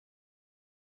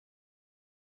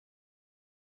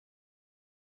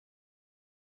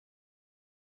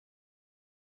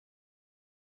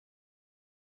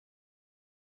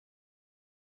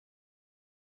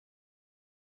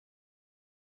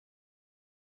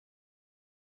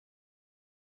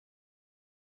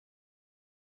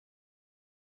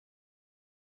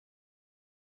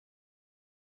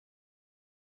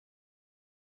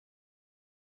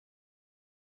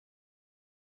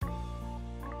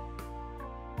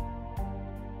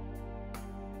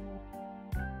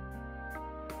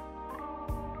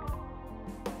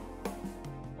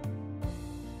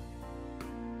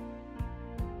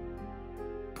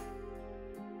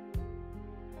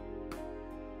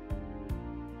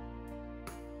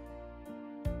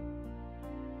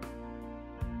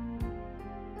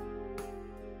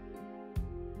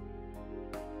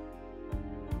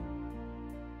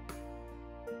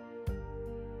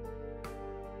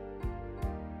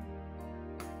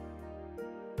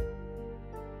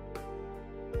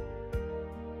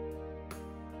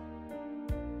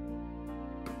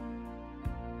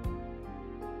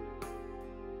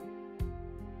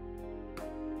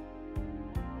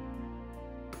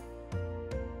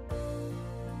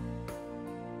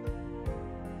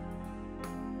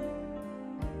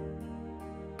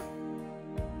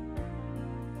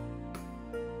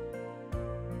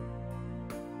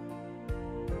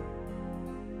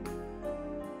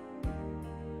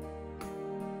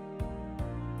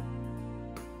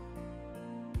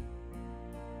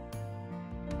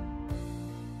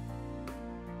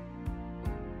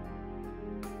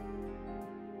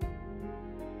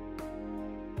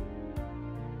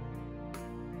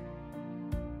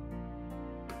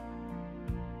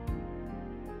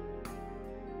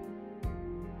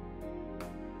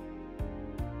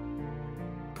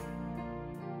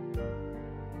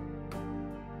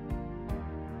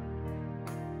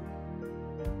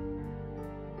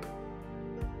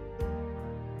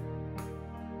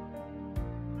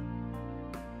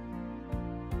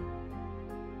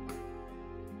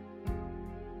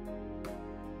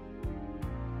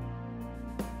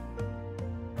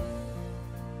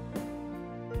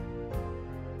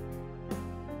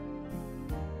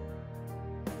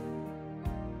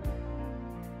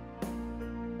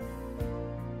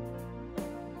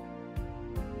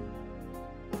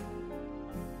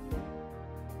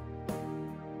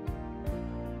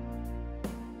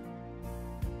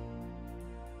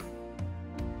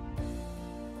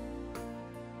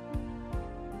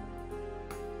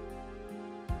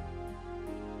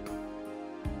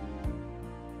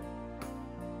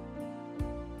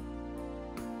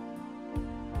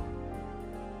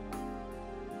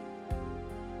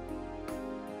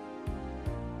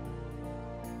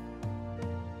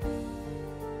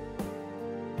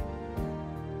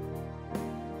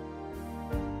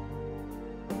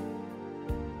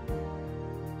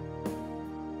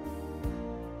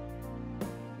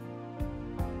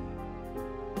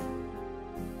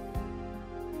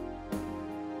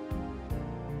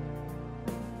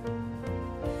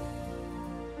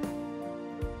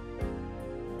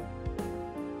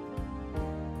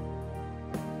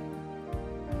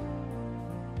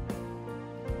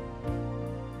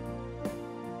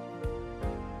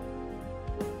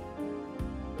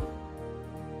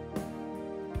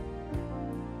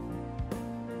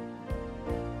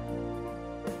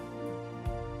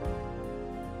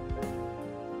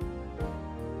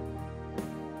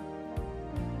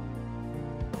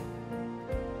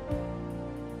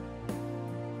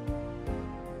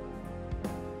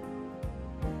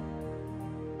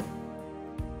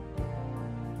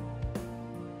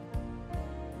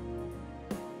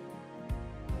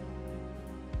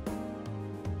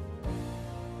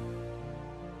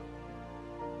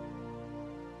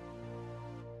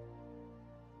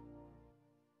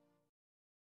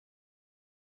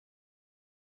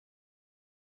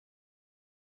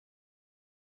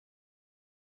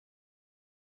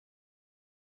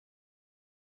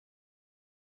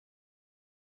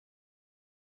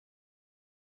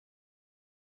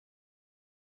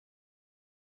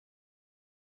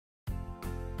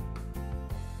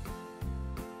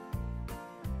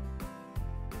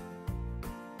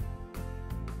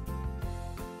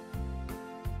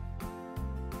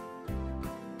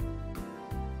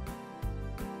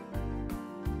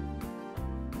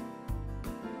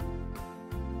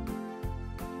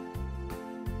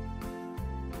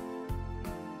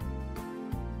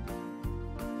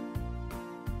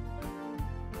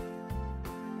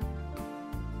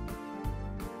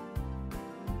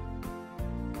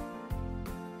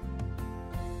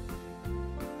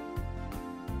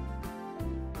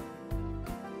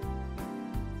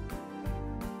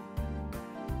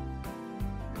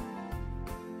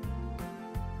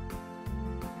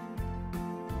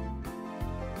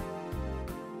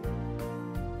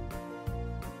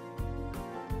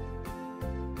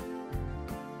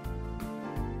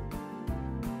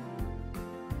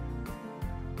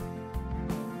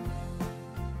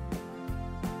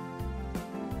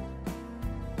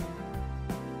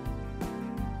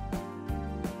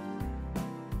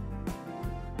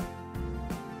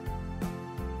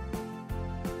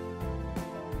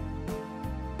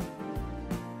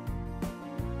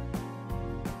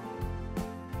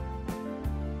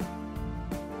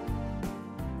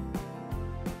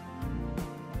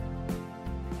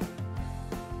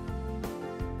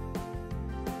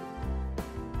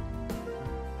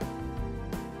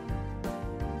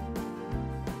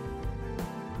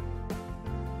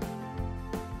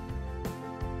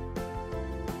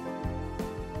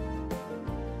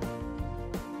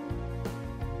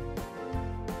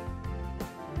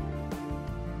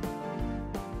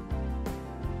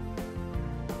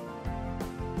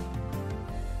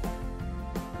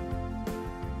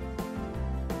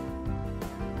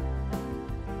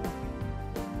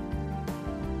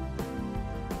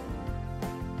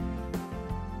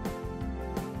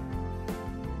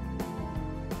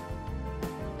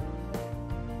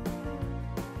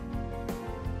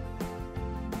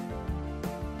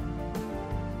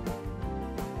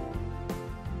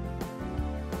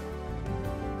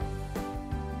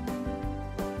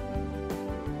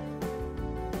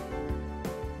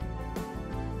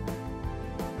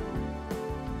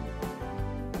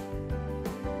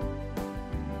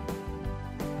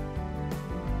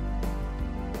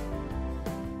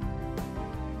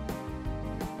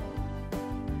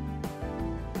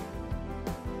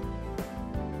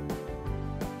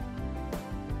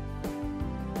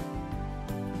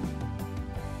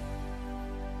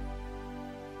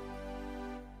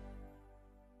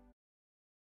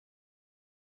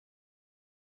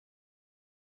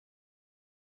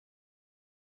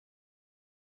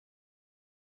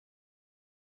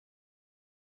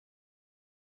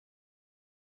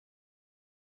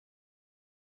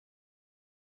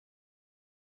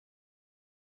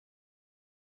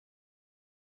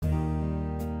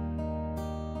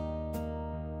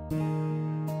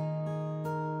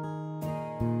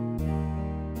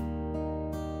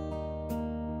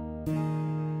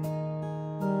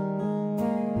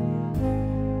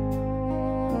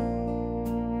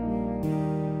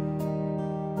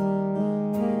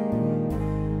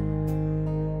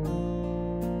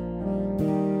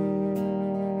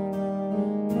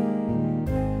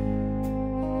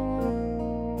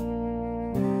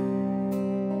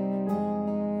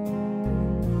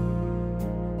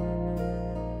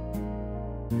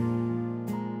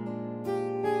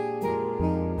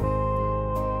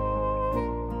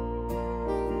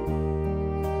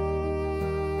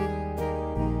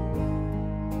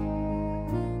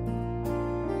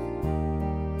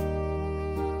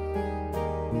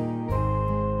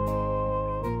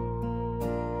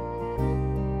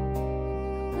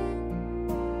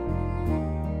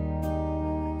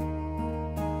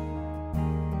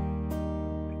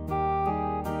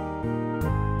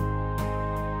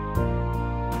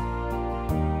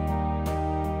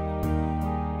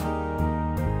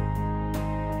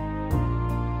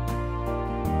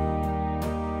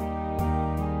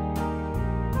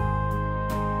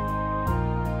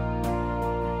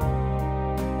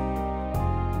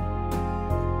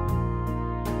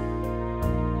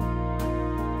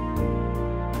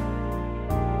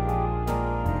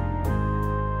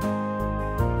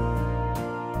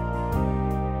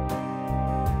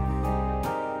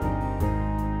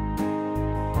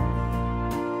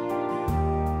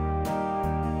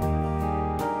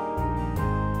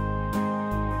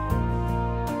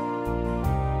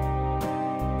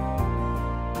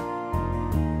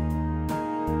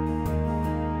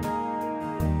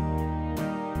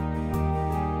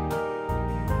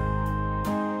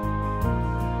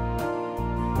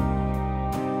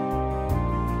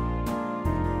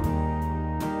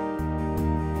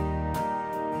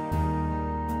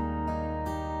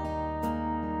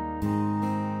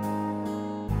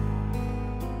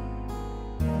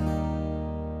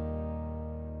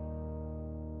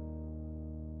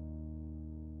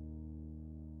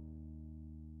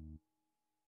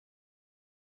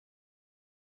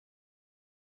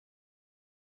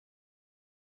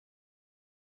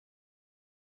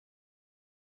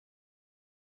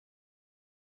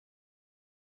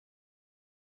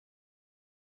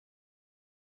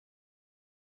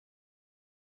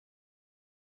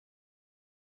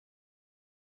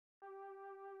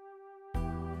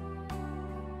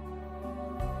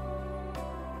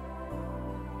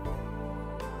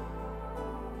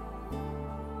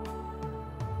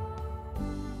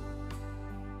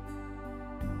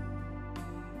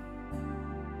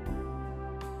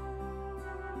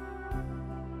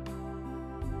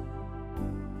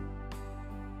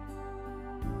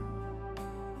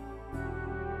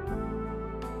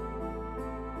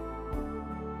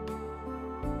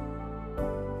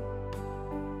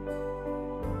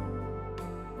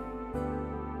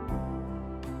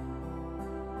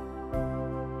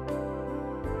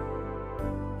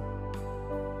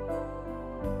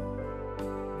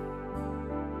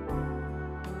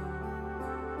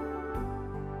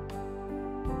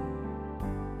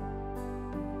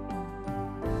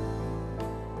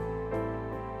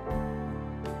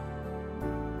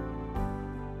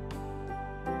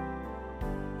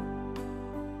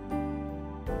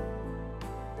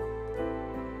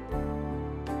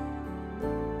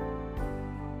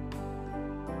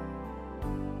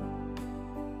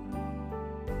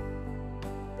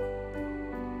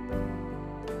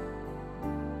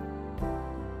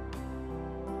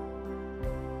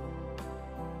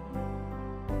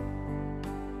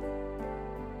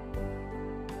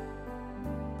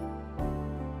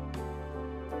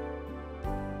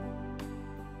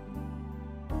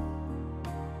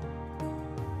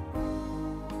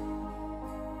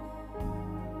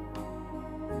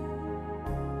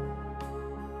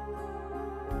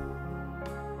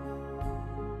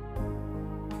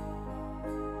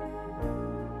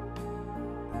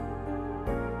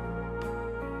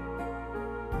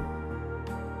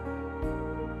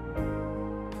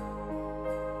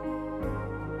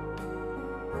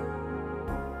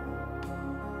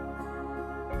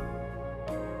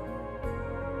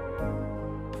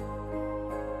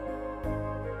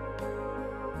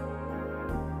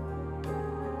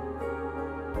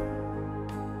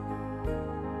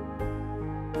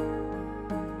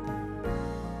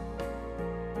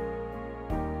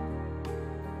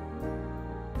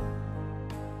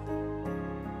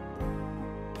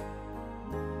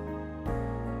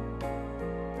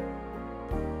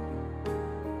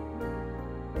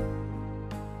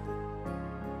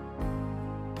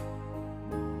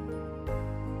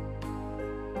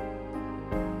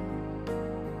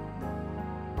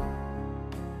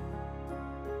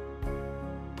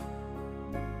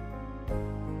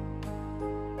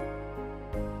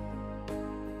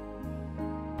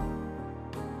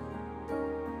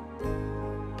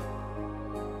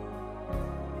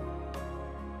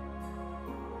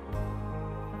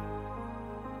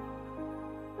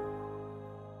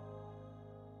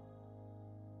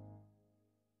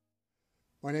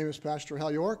My name is Pastor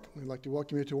Hal York. We'd like to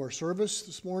welcome you to our service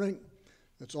this morning.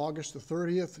 It's August the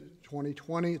 30th,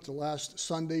 2020. It's the last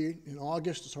Sunday in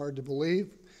August. It's hard to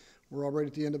believe. We're already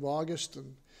at the end of August,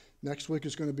 and next week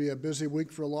is going to be a busy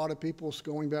week for a lot of people,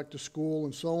 going back to school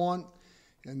and so on.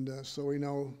 And so we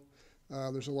know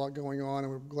there's a lot going on,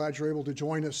 and we're glad you're able to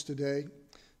join us today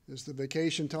as the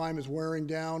vacation time is wearing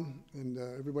down and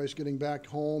everybody's getting back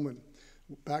home and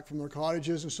back from their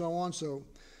cottages and so on. So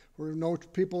we know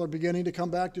people are beginning to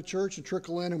come back to church and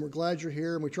trickle in, and we're glad you're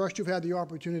here. And we trust you've had the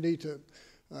opportunity to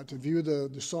view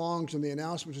the songs and the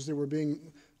announcements as they were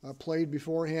being played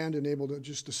beforehand, and able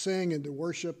to sing and to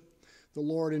worship the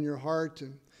Lord in your heart,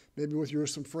 and maybe with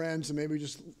some friends, and maybe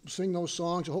just sing those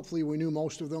songs. Hopefully we knew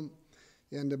most of them,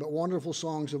 but wonderful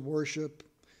songs of worship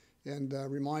and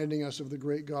reminding us of the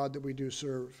great God that we do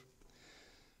serve.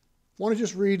 I want to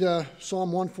just read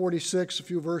Psalm 146, a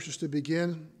few verses to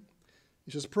begin.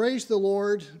 He says, praise the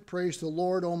Lord,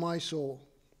 O my soul.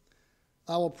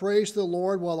 I will praise the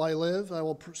Lord while I live. I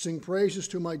will sing praises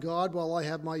to my God while I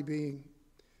have my being.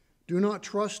 Do not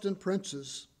trust in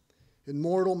princes, in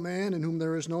mortal man in whom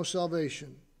there is no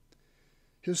salvation.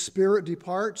 His spirit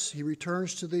departs, he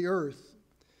returns to the earth.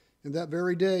 In that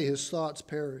very day his thoughts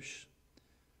perish.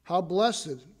 How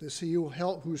blessed is he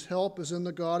whose help is in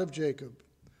the God of Jacob,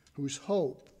 whose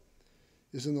hope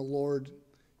is in the Lord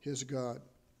his God.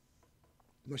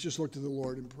 Let's just look to the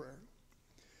Lord in prayer.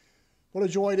 What a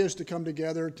joy it is to come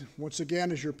together once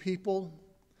again as your people,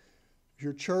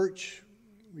 your church.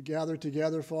 We gather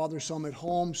together, Father, some at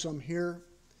home, some here.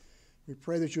 We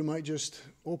pray that you might just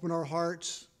open our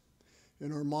hearts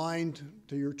and our mind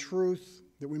to your truth,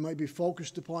 that we might be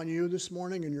focused upon you this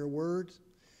morning and your word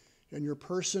and your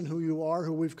person, who you are,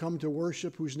 who we've come to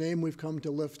worship, whose name we've come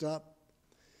to lift up.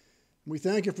 And we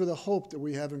thank you for the hope that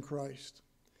we have in Christ.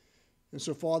 And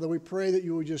so, Father, we pray that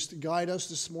you would just guide us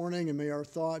this morning, and may our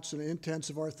thoughts and the intents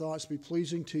of our thoughts be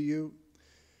pleasing to you.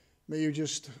 May you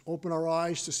just open our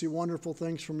eyes to see wonderful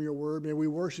things from your word. May we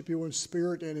worship you in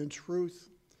spirit and in truth.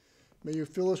 May you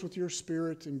fill us with your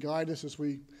spirit and guide us as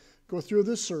we go through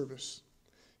this service.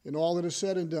 In all that is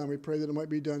said and done, we pray that it might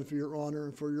be done for your honor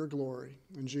and for your glory.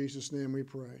 In Jesus' name we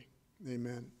pray.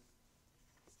 Amen.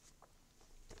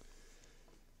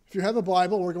 If you have a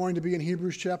Bible, we're going to be in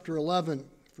Hebrews chapter 11.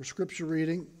 For scripture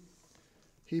reading,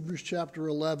 Hebrews chapter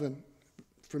 11,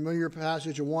 familiar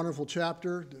passage, a wonderful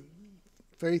chapter, the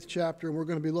faith chapter, and we're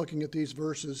going to be looking at these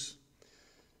verses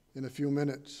in a few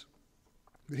minutes.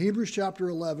 But Hebrews chapter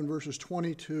 11, verses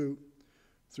 22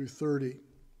 through 30.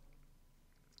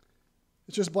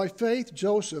 It says, by faith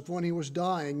Joseph, when he was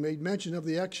dying, made mention of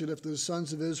the exodus of the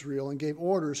sons of Israel and gave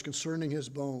orders concerning his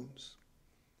bones.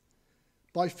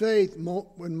 By faith,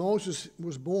 when Moses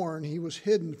was born, he was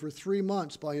hidden for 3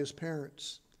 months by his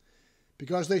parents,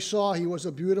 because they saw he was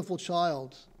a beautiful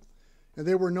child, and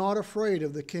they were not afraid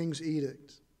of the king's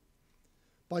edict.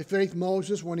 By faith,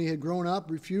 Moses, when he had grown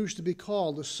up, refused to be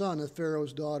called the son of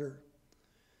Pharaoh's daughter,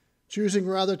 choosing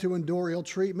rather to endure ill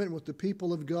treatment with the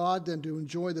people of God than to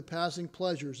enjoy the passing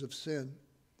pleasures of sin,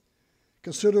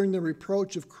 considering the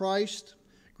reproach of Christ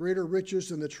greater riches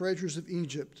than the treasures of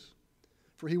Egypt,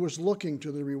 for he was looking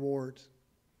to the reward.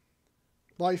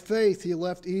 By faith he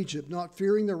left Egypt, not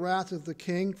fearing the wrath of the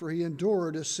king, for he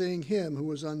endured as seeing him who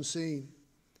was unseen.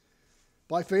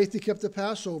 By faith he kept the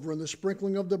Passover and the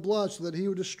sprinkling of the blood, so that he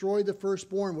who destroyed the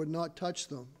firstborn would not touch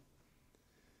them.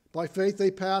 By faith they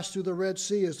passed through the Red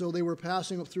Sea as though they were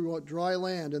passing through a dry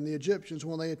land, and the Egyptians,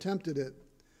 when they attempted it,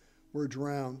 were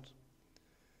drowned.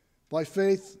 By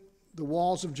faith the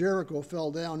walls of Jericho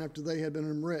fell down after they had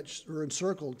been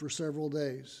encircled for several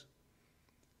days.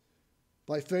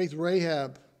 By faith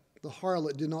Rahab, the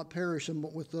harlot, did not perish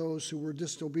with those who were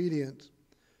disobedient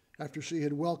after she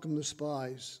had welcomed the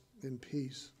spies in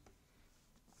peace.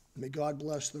 May God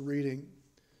bless the reading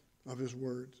of his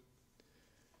word.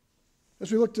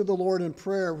 As we look to the Lord in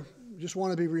prayer, we just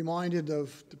want to be reminded to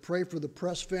pray for the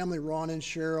Press family, Ron and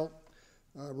Cheryl.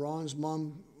 Ron's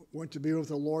mom went to be with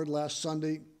the Lord last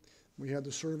Sunday. We had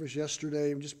the service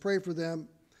yesterday, and just pray for them,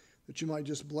 that you might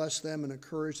just bless them and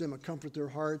encourage them and comfort their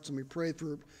hearts. And we prayed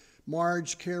for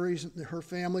Marge Carey's, her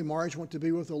family. Marge went to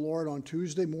be with the Lord on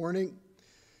Tuesday morning,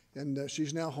 and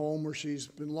she's now home where she's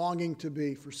been longing to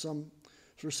be for some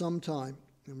time.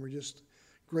 And we're just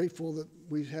grateful that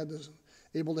we had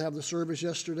able to have the service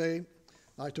yesterday.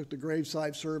 I took the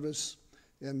graveside service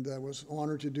and was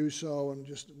honored to do so, and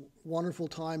just a wonderful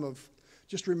time of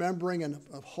just remembering and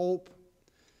of hope,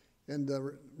 and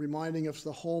reminding us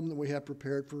the home that we have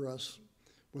prepared for us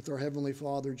with our Heavenly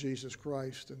Father, Jesus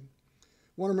Christ. And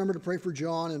I want to remember to pray for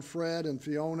John and Fred and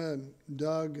Fiona and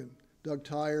Doug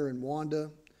Tyre and Wanda,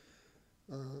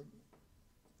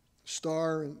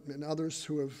 Star and others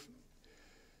who have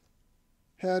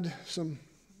had some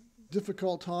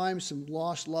difficult times, some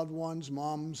lost loved ones,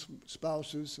 moms,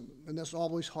 spouses, and that's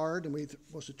always hard. And we,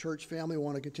 as a church family,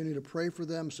 want to continue to pray for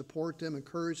them, support them,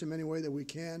 encourage them any way that we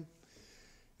can.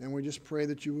 And we just pray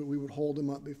that we would hold them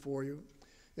up before you.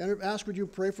 And ask, would you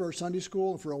pray for our Sunday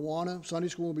school and for Awana? Sunday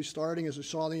school will be starting, as I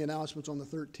saw the announcements, on the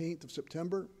 13th of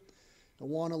September.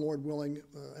 Awana, Lord willing,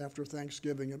 after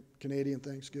Thanksgiving, Canadian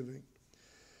Thanksgiving.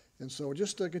 And so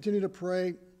just continue to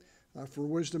pray for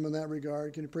wisdom in that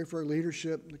regard. Can you pray for our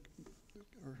leadership,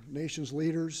 our nation's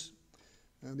leaders?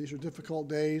 These are difficult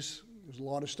days. There's a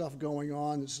lot of stuff going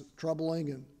on. It's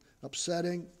troubling and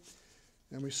upsetting.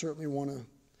 And we certainly want to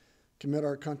commit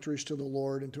our countries to the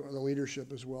Lord and to the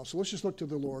leadership as well. So let's just look to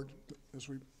the Lord as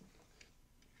we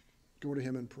go to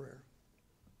him in prayer.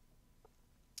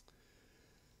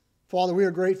 Father, we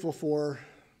are grateful for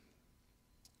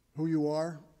who you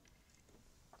are,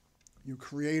 you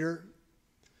creator.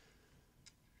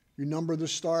 You number the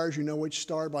stars. You know each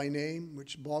star by name,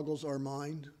 which boggles our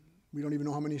mind. We don't even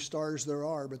know how many stars there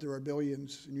are, but there are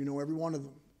billions, and you know every one of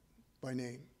them by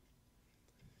name.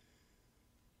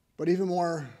 But even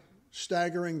more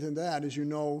staggering than that is you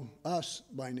know us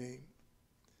by name,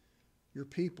 your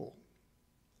people.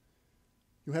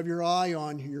 You have your eye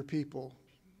on your people.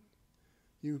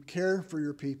 You care for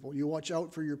your people. You watch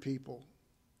out for your people.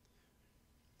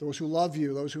 Those who love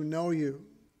you, those who know you,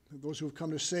 those who have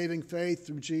come to saving faith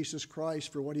through Jesus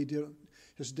Christ for what he did,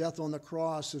 his death on the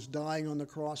cross, his dying on the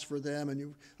cross for them. And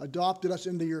you adopted us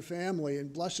into your family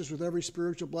and blessed us with every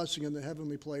spiritual blessing in the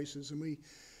heavenly places. And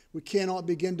we cannot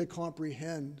begin to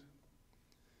comprehend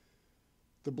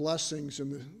the blessings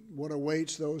and what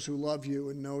awaits those who love you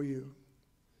and know you.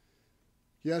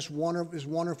 Yes, is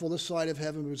wonderful this side of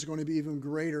heaven, but it's going to be even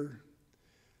greater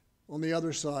on the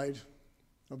other side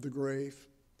of the grave.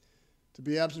 To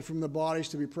be absent from the bodies,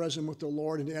 to be present with the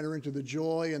Lord, and to enter into the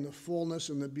joy and the fullness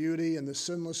and the beauty and the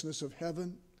sinlessness of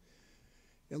heaven.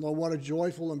 And Lord, what a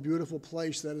joyful and beautiful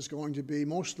place that is going to be,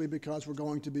 mostly because we're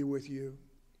going to be with you.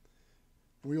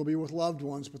 We will be with loved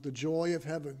ones, but the joy of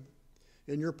heaven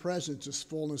in your presence is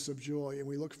fullness of joy. And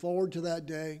we look forward to that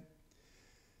day.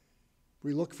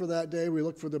 We look for that day. We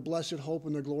look for the blessed hope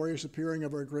and the glorious appearing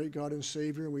of our great God and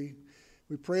Savior. We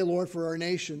pray, Lord, for our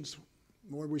nations.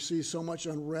 Lord, we see so much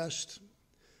unrest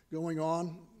going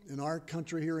on in our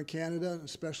country here in Canada,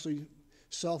 especially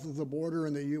south of the border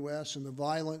in the U.S., and the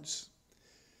violence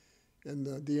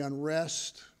and the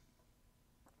unrest.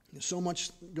 There's so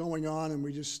much going on, and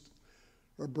we just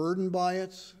are burdened by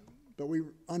it, but we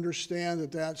understand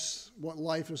that that's what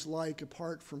life is like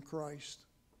apart from Christ.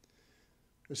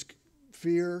 There's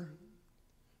fear,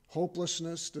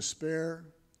 hopelessness, despair,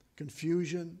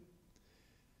 confusion.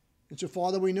 And so,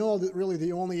 Father, we know that really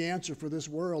the only answer for this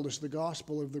world is the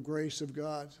gospel of the grace of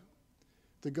God,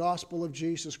 the gospel of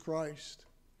Jesus Christ.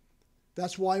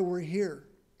 That's why we're here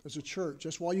as a church.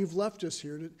 That's why you've left us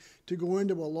here, to go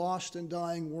into a lost and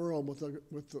dying world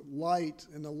with the light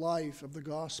and the life of the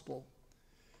gospel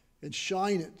and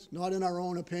shine it, not in our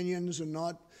own opinions and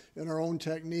not in our own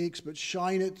techniques, but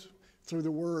shine it through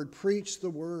the word. Preach the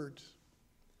word.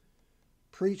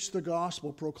 Preach the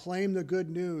gospel, proclaim the good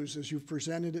news as you've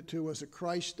presented it to us, that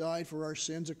Christ died for our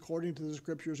sins according to the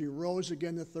Scriptures. He rose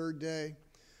again the third day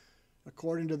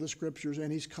according to the Scriptures,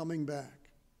 and he's coming back.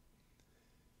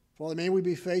 Father, may we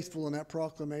be faithful in that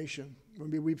proclamation.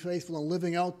 May we be faithful in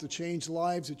living out the changed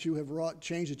lives that you have wrought,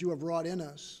 change that you have wrought in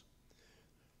us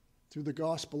through the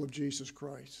gospel of Jesus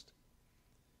Christ.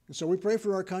 And so we pray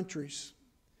for our countries.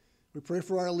 We pray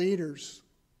for our leaders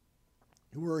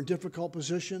who are in difficult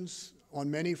positions on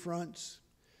many fronts.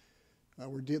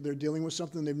 They're dealing with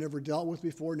something they've never dealt with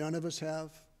before. None of us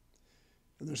have.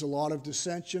 And there's a lot of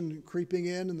dissension creeping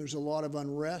in, and there's a lot of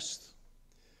unrest.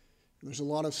 And there's a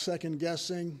lot of second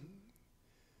guessing.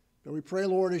 But we pray,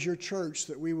 Lord, as your church,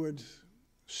 that we would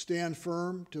stand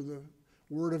firm to the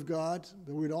word of God,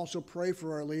 but we'd also pray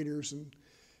for our leaders and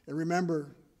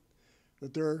remember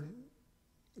that they're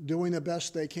doing the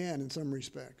best they can in some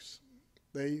respects.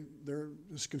 They're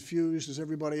as confused as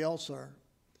everybody else are.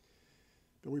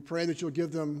 But we pray that you'll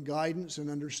give them guidance and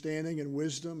understanding and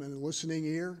wisdom and a listening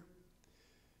ear,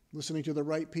 listening to the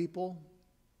right people.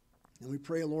 And we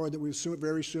pray, Lord, that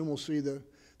very soon we'll see the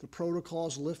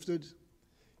protocols lifted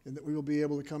and that we will be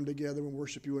able to come together and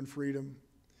worship you in freedom.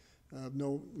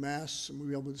 No mass, and we'll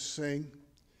be able to sing.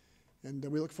 And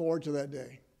we look forward to that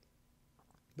day.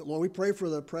 But Lord, we pray for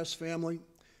the Press family.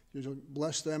 You'll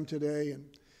bless them today,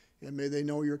 and may they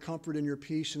know your comfort and your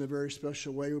peace in a very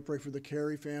special way. We pray for the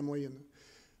Carey family, and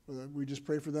we just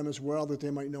pray for them as well, that they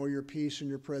might know your peace and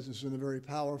your presence in a very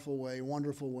powerful way,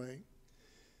 wonderful way.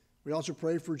 We also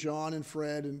pray for John and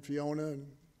Fred and Fiona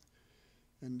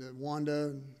and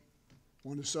Wanda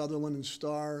Sutherland and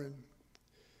Star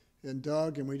and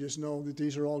Doug, and we just know that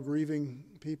these are all grieving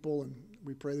people, and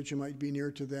we pray that you might be near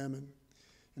to them and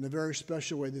in a very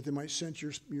special way, that they might sense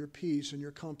your peace and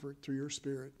your comfort through your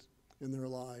Spirit in their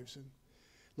lives. And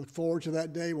look forward to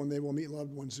that day when they will meet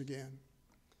loved ones again.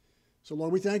 So,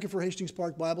 Lord, we thank you for Hastings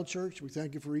Park Bible Church. We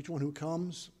thank you for each one who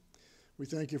comes. We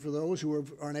thank you for those who are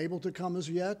unable to come as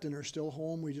yet and are still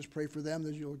home. We just pray for them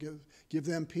that you'll give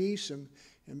them peace, and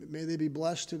may they be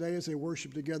blessed today as they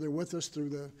worship together with us through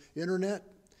the internet.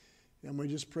 And we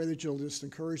just pray that you'll just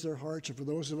encourage their hearts. And for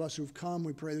those of us who've come,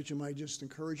 we pray that you might just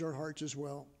encourage our hearts as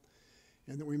well.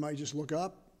 And that we might just look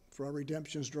up, for our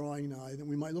redemption is drawing nigh. That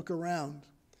we might look around,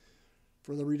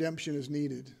 for the redemption is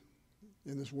needed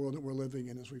in this world that we're living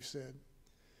in, as we've said.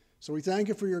 So we thank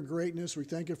you for your greatness. We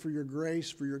thank you for your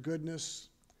grace, for your goodness.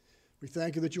 We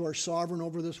thank you that you are sovereign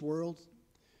over this world,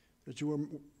 that you are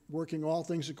working all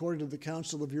things according to the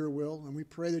counsel of your will. And we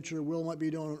pray that your will might be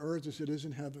done on earth as it is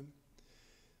in heaven.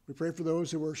 We pray for those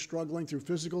who are struggling through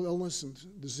physical illness and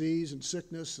disease and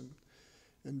sickness,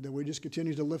 and we just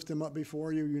continue to lift them up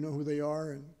before you. You know who they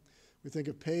are. And we think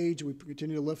of Paige. We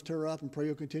continue to lift her up and pray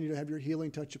you'll continue to have your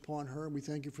healing touch upon her. And we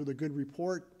thank you for the good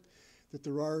report that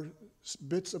there are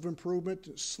bits of improvement.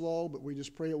 It's slow, but we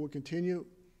just pray it will continue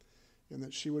and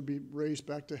that she would be raised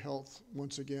back to health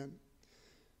once again.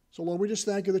 So, Lord, we just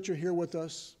thank you that you're here with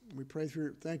us. We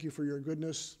thank you for your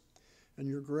goodness and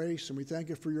your grace, and we thank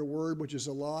you for your word, which is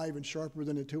alive and sharper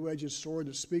than a two-edged sword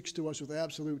that speaks to us with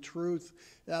absolute truth,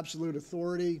 absolute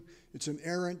authority. It's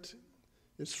inerrant.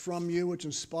 It's from you. It's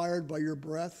inspired by your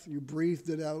breath. You breathed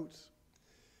it out.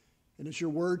 And it's your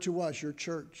word to us, your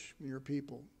church, and your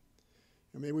people.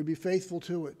 And may we be faithful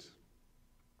to it.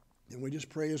 And we just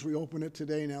pray as we open it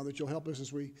today now that you'll help us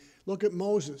as we look at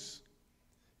Moses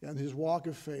and his walk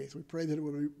of faith. We pray that it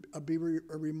would be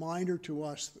a reminder to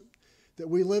us that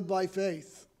we live by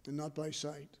faith and not by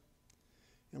sight.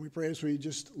 And we pray as we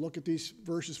just look at these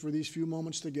verses for these few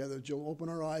moments together, that you'll open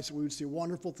our eyes and we would see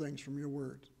wonderful things from your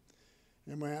word.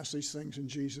 And we ask these things in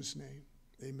Jesus' name.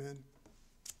 Amen.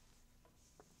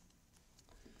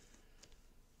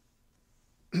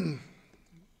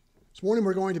 This morning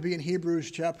we're going to be in Hebrews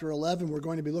chapter 11. We're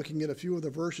going to be looking at a few of the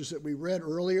verses that we read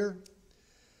earlier.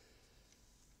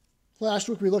 Last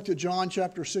week we looked at John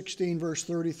chapter 16, verse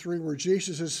 33, where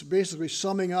Jesus is basically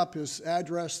summing up his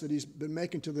address that he's been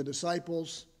making to the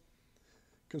disciples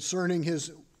concerning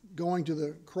his going to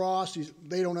the cross.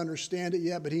 They don't understand it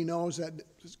yet, but he knows that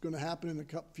it's going to happen in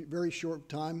a very short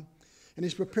time. And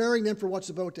he's preparing them for what's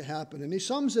about to happen. And he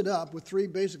sums it up with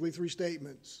basically three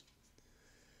statements.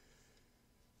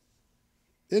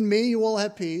 In me you will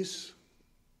have peace.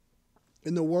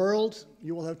 In the world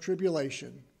you will have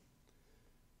tribulation.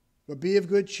 But be of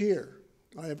good cheer.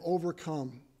 I have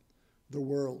overcome the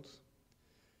world.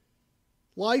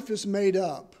 Life is made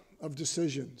up of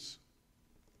decisions.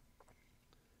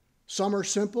 Some are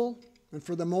simple and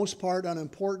for the most part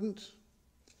unimportant.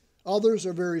 Others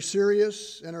are very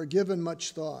serious and are given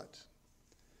much thought.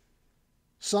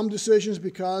 Some decisions,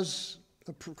 because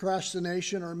of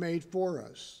procrastination, are made for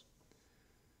us.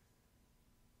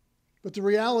 But the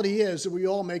reality is that we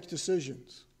all make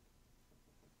decisions.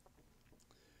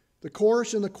 The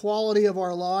course and the quality of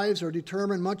our lives are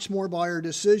determined much more by our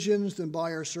decisions than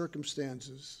by our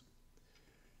circumstances.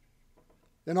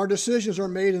 And our decisions are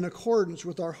made in accordance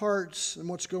with our hearts and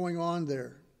what's going on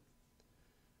there.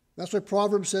 That's why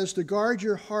Proverbs says to guard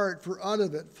your heart, for out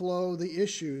of it flow the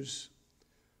issues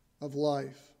of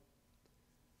life.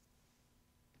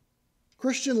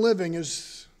 Christian living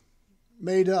is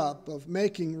made up of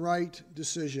making right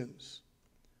decisions.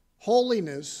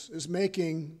 Holiness is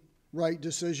making right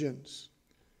decisions.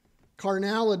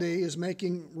 Carnality is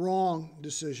making wrong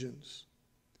decisions.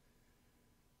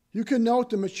 You can note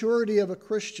the maturity of a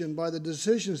Christian by the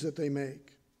decisions that they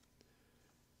make.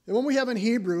 And what we have in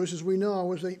Hebrews, as we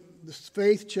know, is this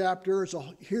faith chapter. It's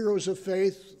a heroes of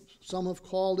faith, some have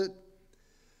called it.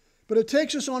 But it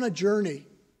takes us on a journey.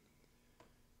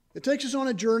 It takes us on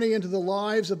a journey into the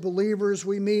lives of believers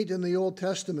we meet in the Old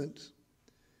Testament.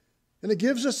 And it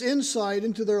gives us insight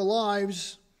into their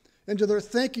lives, into their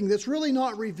thinking that's really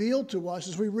not revealed to us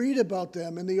as we read about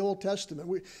them in the Old Testament.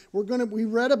 We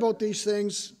read about these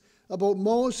things about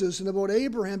Moses and about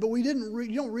Abraham, but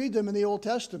you don't read them in the Old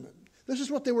Testament. This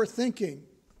is what they were thinking.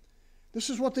 This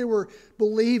is what they were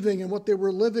believing and what they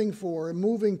were living for and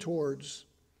moving towards.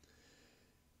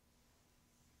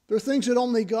 There are things that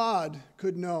only God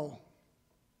could know.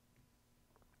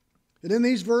 And in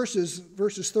these verses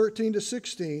 13 to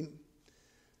 16,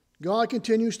 God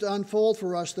continues to unfold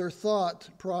for us their thought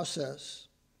process.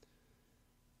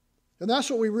 And that's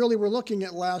what we really were looking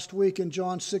at last week in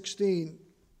John 16.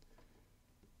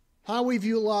 How we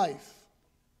view life,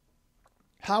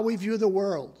 how we view the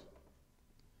world.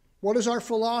 What is our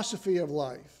philosophy of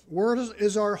life? Where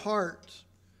is our heart?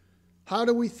 How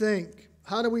do we think?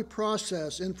 How do we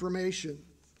process information?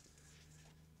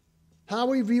 How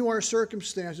we view our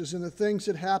circumstances and the things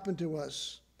that happen to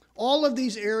us. All of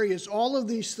these areas, all of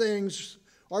these things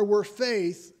are where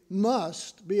faith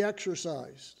must be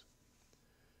exercised.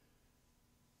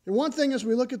 And one thing as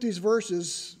we look at these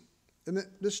verses in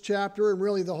this chapter and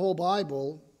really the whole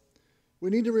Bible, we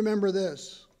need to remember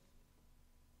this.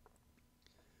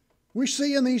 We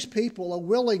see in these people a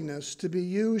willingness to be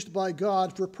used by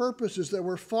God for purposes that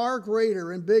were far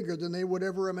greater and bigger than they would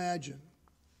ever imagine.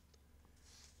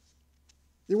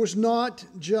 It was not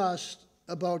just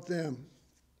about them.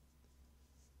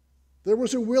 There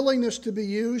was a willingness to be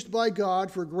used by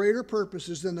God for greater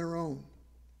purposes than their own.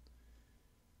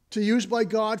 To use by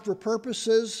God for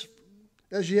purposes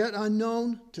as yet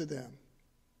unknown to them.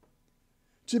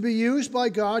 To be used by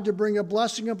God to bring a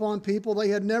blessing upon people they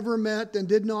had never met and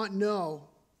did not know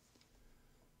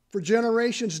for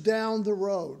generations down the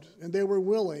road, and they were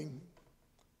willing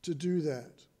to do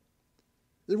that.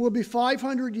 It will be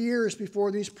 500 years before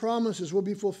these promises will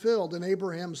be fulfilled in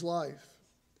Abraham's life.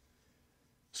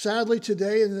 Sadly,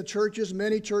 today in the churches,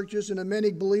 many churches, and in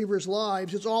many believers'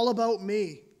 lives, it's all about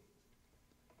me.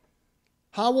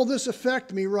 How will this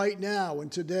affect me right now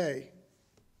and today?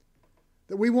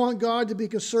 That we want God to be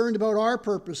concerned about our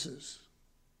purposes,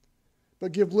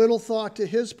 but give little thought to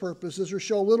His purposes or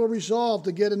show little resolve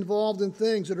to get involved in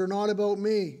things that are not about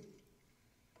me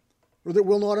or that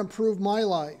will not improve my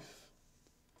life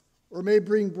or may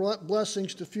bring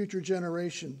blessings to future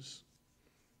generations.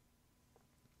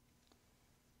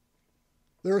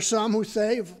 There are some who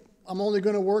say, I'm only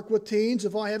going to work with teens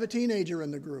if I have a teenager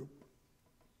in the group.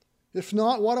 If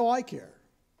not, what do I care?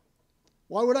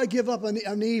 Why would I give up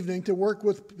an evening to work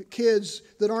with kids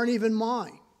that aren't even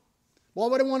mine? Why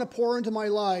would I want to pour into my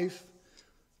life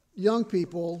young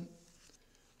people?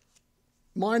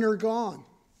 Mine are gone,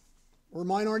 or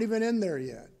mine aren't even in there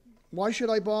yet. Why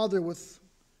should I bother with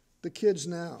the kids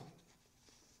now?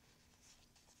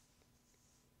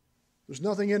 There's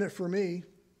nothing in it for me.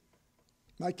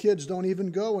 My kids don't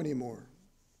even go anymore,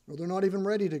 or they're not even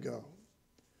ready to go.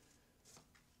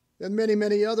 In many,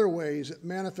 many other ways, it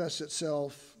manifests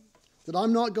itself that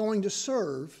I'm not going to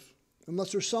serve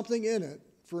unless there's something in it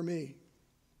for me.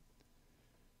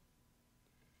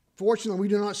 Fortunately, we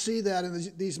do not see that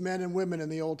in these men and women in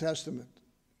the Old Testament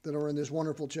that are in this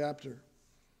wonderful chapter.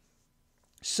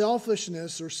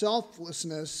 Selfishness or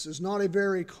selflessness is not a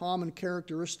very common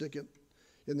characteristic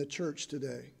in the church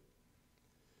today.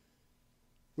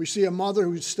 We see a mother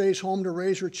who stays home to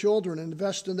raise her children and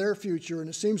invest in their future, and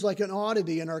it seems like an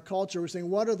oddity in our culture. We're saying,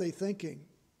 what are they thinking?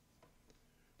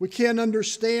 We can't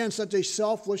understand such a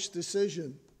selfish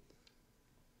decision.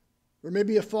 Or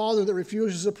maybe a father that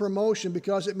refuses a promotion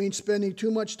because it means spending too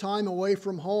much time away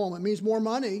from home. It means more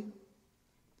money,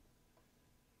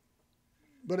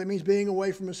 but it means being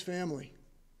away from his family.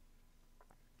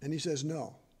 And he says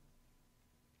no.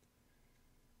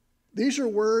 These are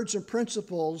words and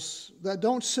principles that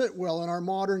don't sit well in our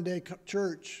modern day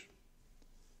church.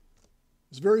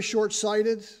 It's very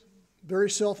short-sighted, very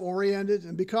self-oriented,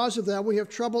 and because of that, we have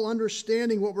trouble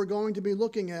understanding what we're going to be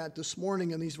looking at this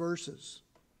morning in these verses.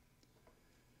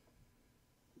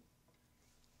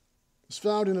 It's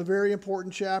found in a very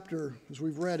important chapter, as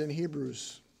we've read in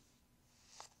Hebrews.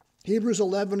 Hebrews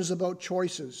 11 is about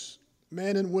choices,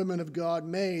 men and women of God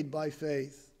made by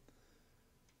faith.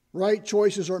 Right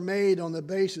choices are made on the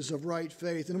basis of right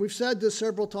faith. And we've said this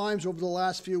several times over the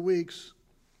last few weeks.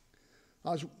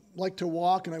 I like to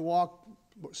walk, and I walk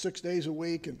 6 days a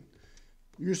week, and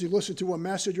usually listen to a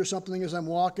message or something as I'm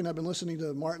walking. I've been listening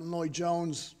to Martin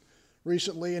Lloyd-Jones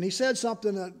recently, and he said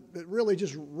something that really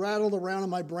just rattled around in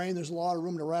my brain. There's a lot of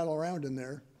room to rattle around in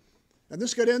there. And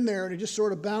this got in there, and it just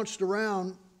sort of bounced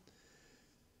around.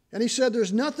 And he said,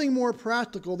 there's nothing more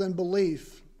practical than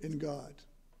belief in God.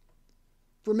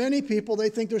 For many people, they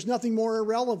think there's nothing more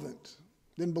irrelevant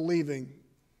than believing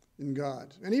in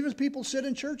God. And even people sit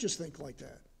in churches think like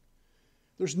that.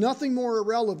 There's nothing more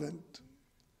irrelevant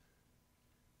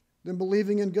than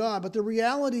believing in God. But the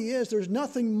reality is there's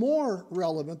nothing more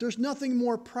relevant, there's nothing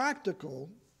more practical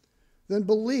than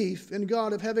belief in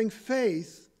God, of having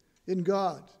faith in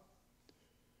God.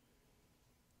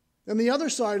 And the other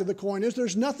side of the coin is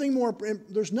there's nothing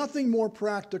more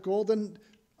practical than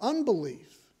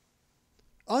unbelief.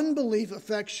 Unbelief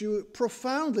affects you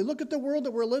profoundly. Look at the world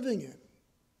that we're living in.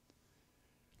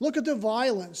 Look at the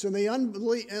violence and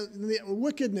the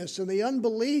wickedness and the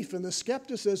unbelief and the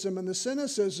skepticism and the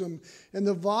cynicism and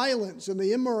the violence and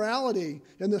the immorality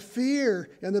and the fear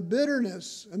and the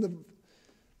bitterness and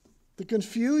the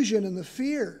confusion and the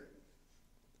fear.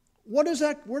 Where does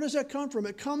that come from?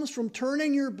 It comes from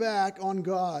turning your back on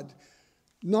God.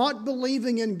 Not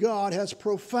believing in God has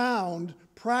profound,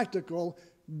 practical,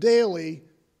 daily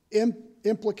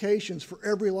implications for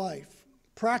every life.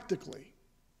 Practically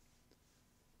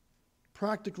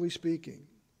speaking.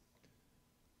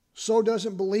 So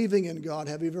doesn't believing in God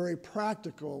have a very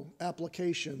practical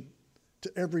application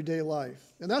to everyday life.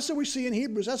 And that's what we see in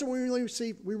Hebrews. That's what we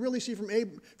really see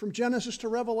from Genesis to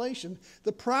Revelation,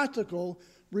 the practical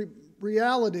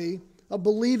reality of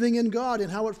believing in God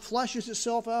and how it fleshes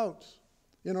itself out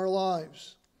in our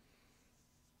lives.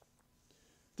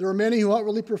 There are many who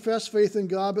outwardly profess faith in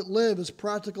God but live as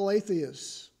practical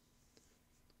atheists.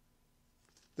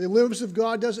 They live as if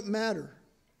God doesn't matter.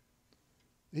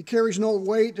 He carries no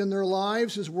weight in their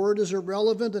lives. His word is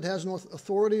irrelevant. It has no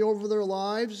authority over their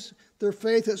lives. Their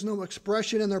faith has no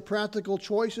expression in their practical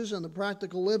choices and the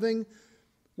practical living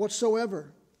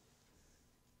whatsoever.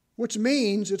 Which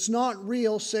means it's not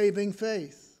real saving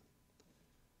faith.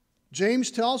 James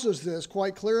tells us this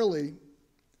quite clearly.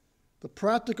 The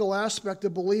practical aspect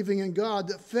of believing in God,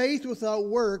 that faith without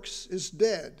works is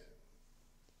dead.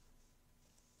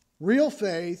 Real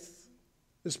faith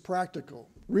is practical.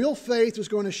 Real faith is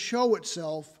going to show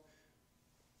itself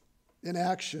in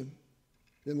action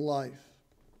in life.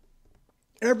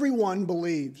 Everyone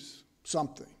believes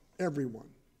something. Everyone.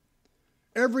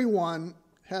 Everyone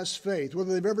has faith,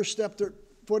 whether they've ever stepped their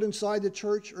foot inside the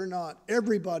church or not.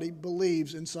 Everybody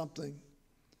believes in something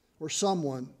or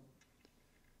someone.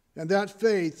 And that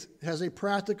faith has a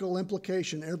practical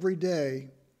implication every day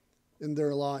in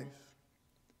their life.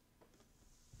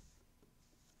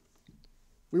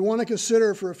 We want to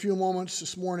consider for a few moments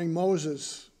this morning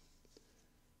Moses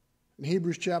in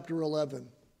Hebrews chapter 11.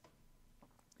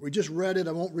 We just read it.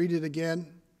 I won't read it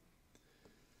again.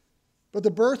 But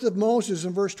the birth of Moses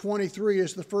in verse 23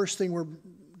 is the first thing we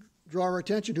draw our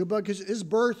attention to, because his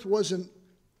birth wasn't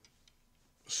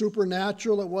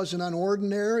supernatural, it wasn't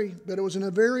unordinary, but it was in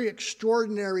a very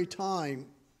extraordinary time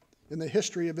in the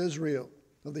history of Israel,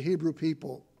 of the Hebrew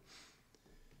people.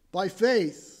 By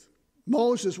faith,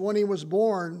 Moses, when he was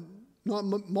born, not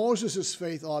Moses'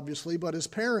 faith obviously, but his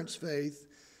parents' faith,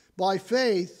 by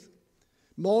faith,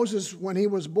 Moses, when he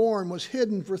was born, was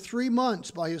hidden for 3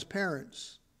 months by his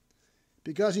parents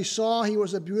because he saw he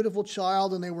was a beautiful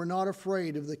child and they were not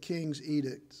afraid of the king's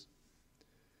edicts.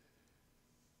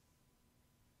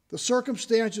 The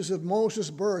circumstances of Moses'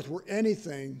 birth were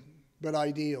anything but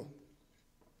ideal.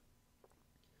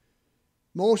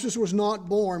 Moses was not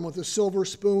born with a silver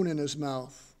spoon in his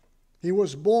mouth. He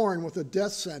was born with a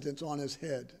death sentence on his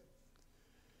head.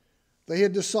 They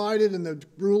had decided, and the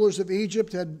rulers of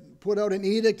Egypt had put out an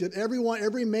edict that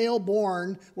every male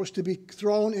born was to be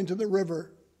thrown into the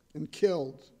river and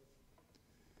killed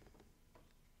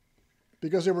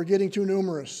because they were getting too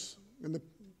numerous, and the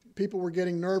people were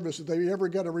getting nervous. If they ever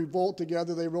got a revolt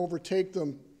together, they would overtake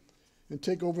them and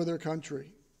take over their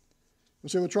country.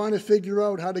 And so they were trying to figure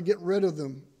out how to get rid of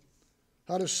them,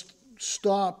 how to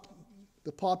stop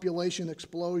the population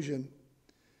explosion.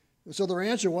 And so their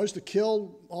answer was to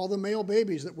kill all the male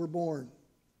babies that were born.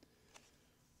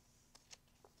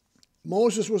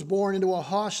 Moses was born into a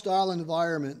hostile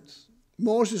environment.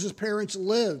 Moses' parents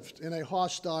lived in a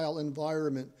hostile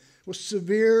environment with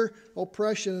severe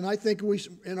oppression. And I think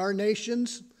in our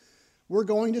nations, we're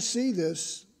going to see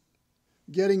this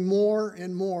getting more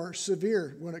and more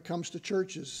severe when it comes to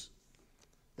churches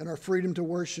and our freedom to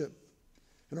worship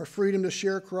and our freedom to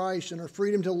share Christ and our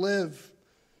freedom to live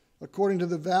according to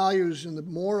the values and the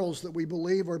morals that we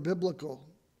believe are biblical.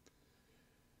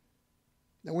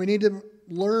 And we need to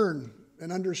learn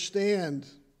and understand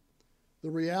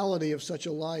the reality of such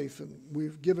a life. And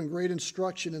we've given great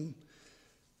instruction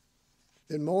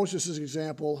in Moses'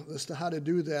 example as to how to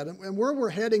do that. And where we're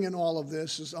heading in all of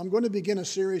this is I'm going to begin a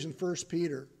series in 1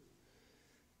 Peter.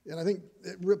 And I think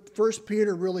 1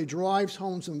 Peter really drives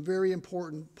home some very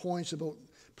important points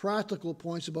practical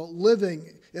points about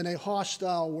living in a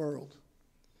hostile world.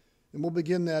 And we'll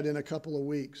begin that in a couple of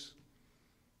weeks.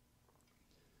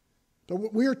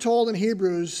 But we are told in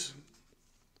Hebrews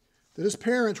that his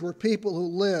parents were people who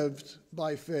lived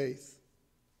by faith.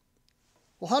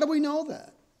 Well, how do we know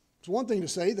that? It's one thing to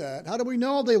say that. How do we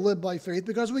know they lived by faith?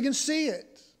 Because we can see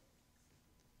it.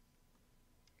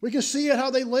 We can see it how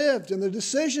they lived and the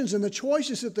decisions and the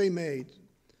choices that they made.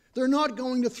 They're not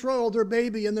going to throw their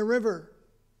baby in the river.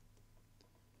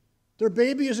 Their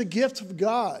baby is a gift of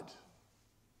God.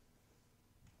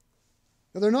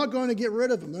 Now, they're not going to get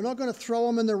rid of him. They're not going to throw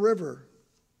him in the river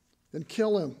and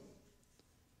kill him.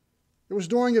 It was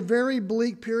during a very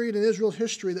bleak period in Israel's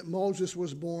history that Moses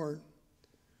was born.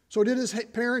 So did his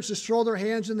parents just throw their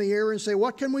hands in the air and say,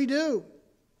 what can we do?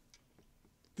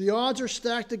 The odds are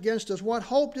stacked against us. What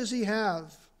hope does he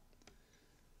have?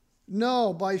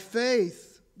 No, by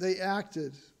faith they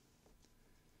acted.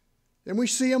 And we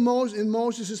see in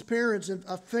Moses' parents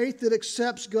a faith that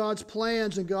accepts God's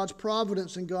plans and God's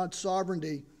providence and God's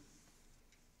sovereignty.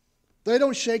 They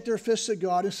don't shake their fists at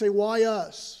God and say, why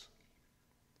us?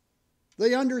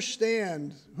 They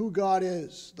understand who God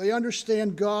is. They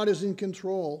understand God is in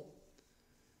control.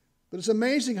 But it's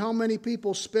amazing how many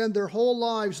people spend their whole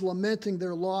lives lamenting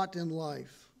their lot in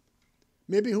life.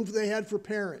 Maybe who they had for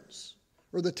parents,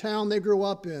 or the town they grew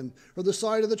up in, or the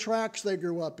side of the tracks they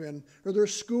grew up in, or their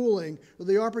schooling, or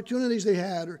the opportunities they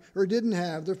had or didn't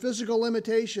have, their physical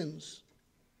limitations.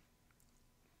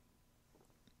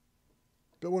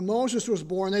 But when Moses was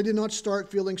born, they did not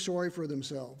start feeling sorry for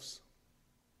themselves.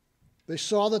 They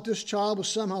saw that this child was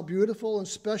somehow beautiful and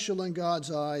special in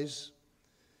God's eyes.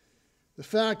 The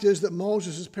fact is that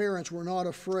Moses' parents were not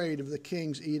afraid of the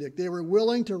king's edict. They were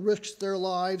willing to risk their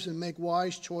lives and make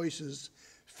wise choices,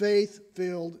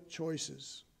 faith-filled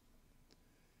choices.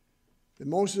 And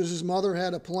Moses' mother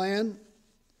had a plan,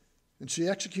 and she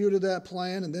executed that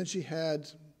plan, and then she had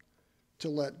to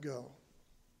let go.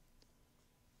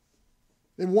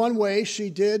 In one way, she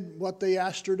did what they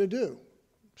asked her to do.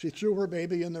 She threw her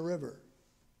baby in the river.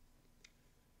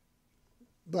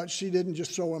 But she didn't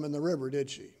just throw him in the river, did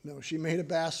she? No, she made a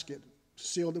basket,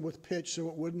 sealed it with pitch so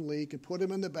it wouldn't leak, and put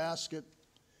him in the basket.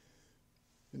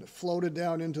 And it floated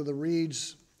down into the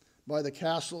reeds by the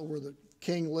castle where the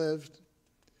king lived.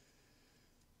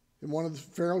 And one of the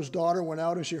Pharaoh's daughter went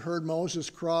out and she heard Moses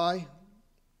cry.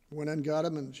 Went and got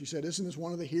him, and she said, isn't this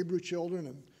one of the Hebrew children?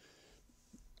 And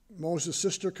Moses'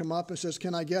 sister come up and says,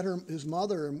 can I get his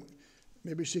mother? And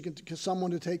maybe she can get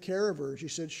someone to take care of her. She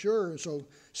said, sure. And so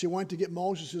she went to get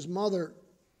Moses' mother.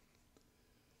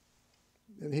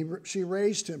 And she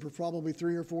raised him for probably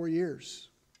 3 or 4 years.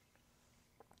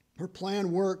 Her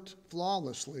plan worked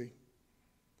flawlessly.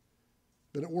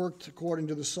 But it worked according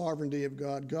to the sovereignty of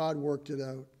God. God worked it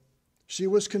out. She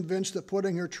was convinced that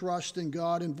putting her trust in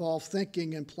God involved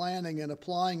thinking and planning and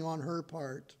applying on her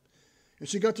part. And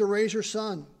she got to raise her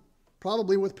son,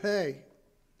 probably with pay.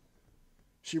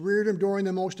 She reared him during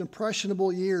the most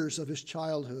impressionable years of his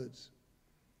childhood.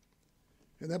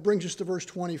 And that brings us to verse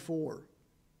 24.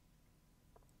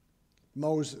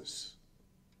 Moses.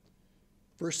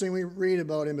 First thing we read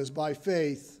about him is by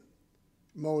faith,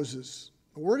 Moses.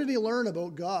 Where did he learn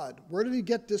about God? Where did he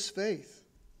get this faith?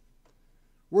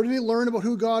 Where did he learn about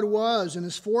who God was and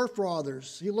his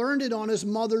forefathers? He learned it on his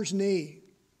mother's knee.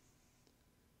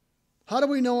 How do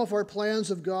we know if our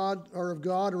plans of God are of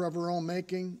God or of our own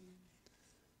making?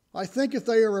 I think if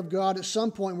they are of God, at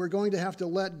some point we're going to have to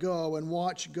let go and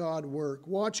watch God work.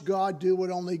 Watch God do what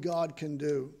only God can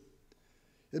do.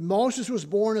 And Moses was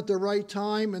born at the right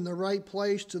time, in the right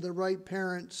place, to the right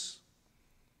parents.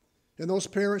 And those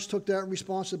parents took that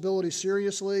responsibility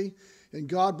seriously. And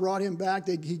God brought him back.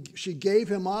 She gave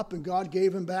him up, and God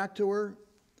gave him back to her.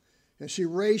 And she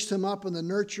raised him up in the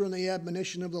nurture and the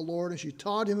admonition of the Lord. And she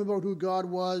taught him about who God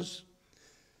was.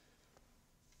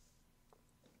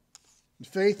 And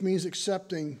faith means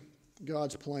accepting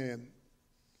God's plan.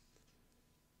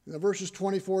 In verses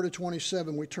 24 to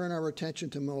 27, we turn our attention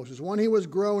to Moses. When he was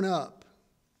grown up,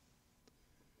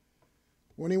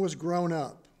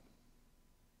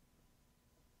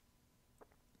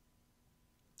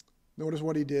 notice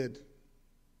what he did.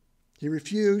 He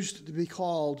refused to be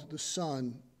called the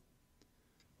son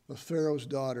of Pharaoh's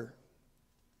daughter.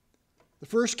 The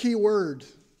first key word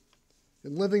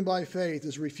in living by faith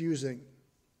is refusing.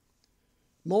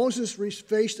 Moses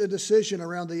faced a decision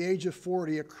around the age of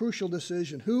 40, a crucial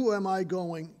decision. Who am I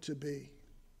going to be?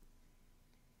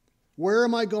 Where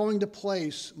am I going to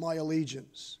place my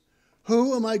allegiance?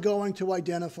 Who am I going to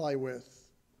identify with?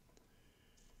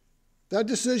 That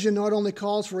decision not only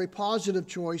calls for a positive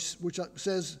choice, which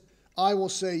says, I will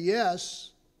say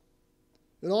yes,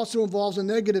 it also involves a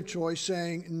negative choice,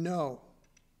 saying no.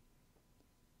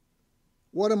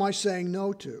 What am I saying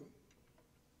no to?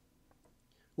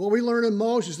 Well, we learn in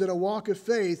Moses that a walk of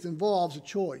faith involves a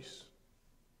choice.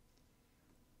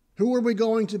 Who are we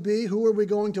going to be? Who are we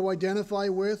going to identify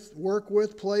with, work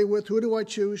with, play with? Who do I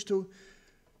choose to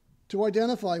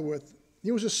identify with?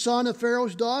 He was a son of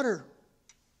Pharaoh's daughter.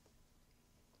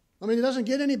 I mean, it doesn't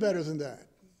get any better than that.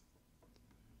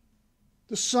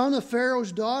 The son of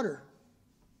Pharaoh's daughter.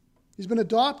 He's been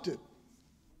adopted.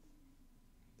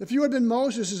 If you had been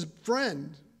Moses'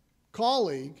 friend,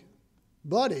 colleague,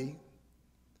 buddy,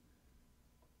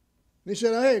 and he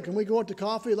said, hey, can we go out to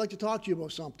coffee? I'd like to talk to you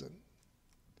about something.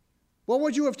 What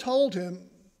would you have told him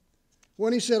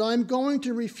when he said, I'm going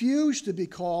to refuse to be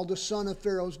called the son of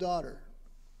Pharaoh's daughter?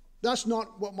 That's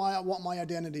not what I want my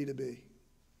identity to be.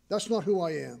 That's not who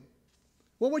I am.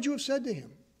 What would you have said to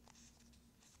him?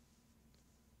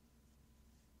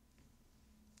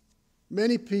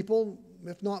 Many people,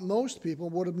 if not most people,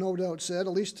 would have no doubt said,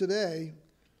 at least today,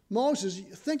 Moses,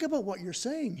 think about what you're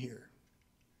saying here.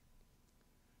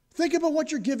 Think about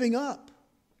what you're giving up.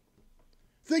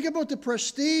 Think about the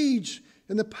prestige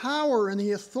and the power and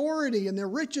the authority and the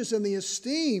riches and the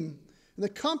esteem and the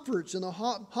comforts and the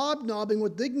hobnobbing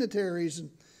with dignitaries. And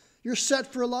you're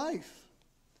set for life.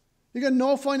 You got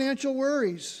no financial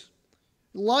worries.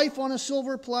 Life on a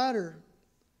silver platter.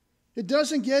 It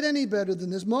doesn't get any better than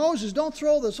this. Moses, don't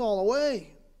throw this all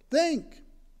away. Think.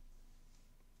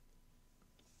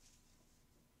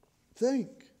 Think.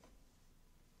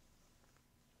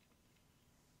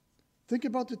 Think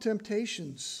about the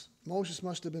temptations Moses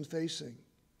must have been facing.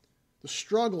 The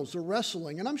struggles, the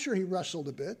wrestling. And I'm sure he wrestled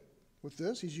a bit with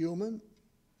this. He's human.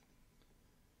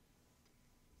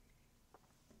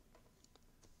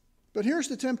 But here's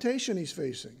the temptation he's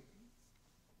facing.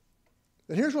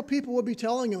 And here's what people would be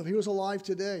telling him if he was alive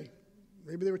today.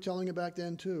 Maybe they were telling him back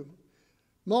then too.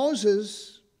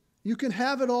 Moses, you can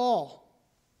have it all.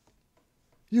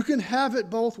 You can have it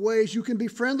both ways. You can be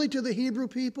friendly to the Hebrew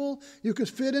people. You can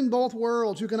fit in both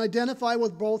worlds. You can identify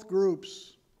with both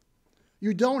groups.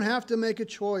 You don't have to make a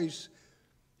choice.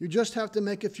 You just have to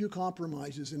make a few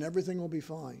compromises and everything will be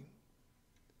fine.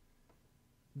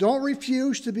 Don't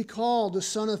refuse to be called the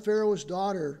son of Pharaoh's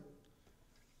daughter.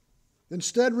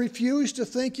 Instead, refuse to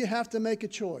think you have to make a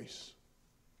choice.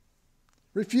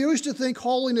 Refuse to think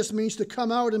holiness means to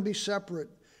come out and be separate.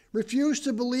 Refuse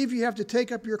to believe you have to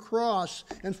take up your cross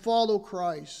and follow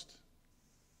Christ.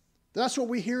 That's what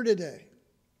we hear today.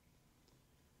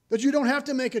 That you don't have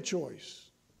to make a choice.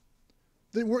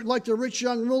 That we're like the rich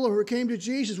young ruler who came to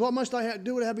Jesus. What must I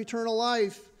do to have eternal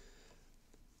life?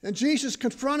 And Jesus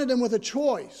confronted him with a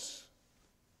choice.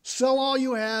 Sell all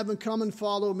you have and come and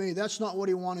follow me. That's not what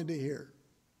he wanted to hear.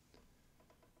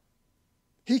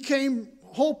 He came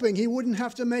hoping he wouldn't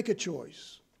have to make a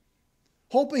choice.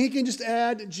 Hoping he can just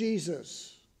add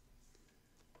Jesus.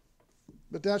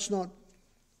 But that's not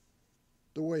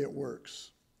the way it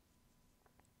works.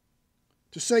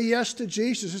 To say yes to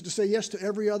Jesus is to say yes to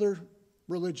every other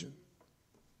religion.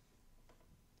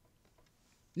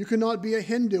 You cannot be a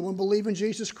Hindu and believe in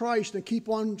Jesus Christ and keep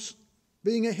on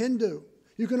being a Hindu.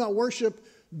 You cannot worship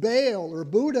Baal or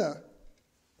Buddha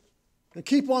and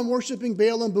keep on worshiping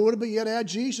Baal and Buddha, but yet add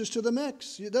Jesus to the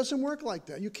mix. It doesn't work like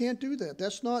that. You can't do that.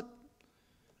 That's not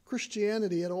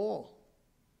Christianity at all.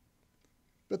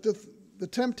 But the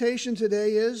temptation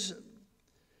today is,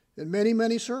 in many,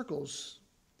 many circles,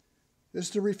 is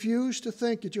to refuse to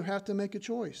think that you have to make a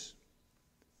choice.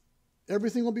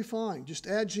 Everything will be fine. Just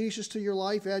add Jesus to your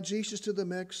life, add Jesus to the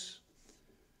mix.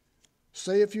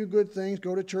 Say a few good things,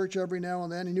 go to church every now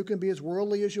and then, and you can be as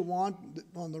worldly as you want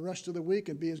on the rest of the week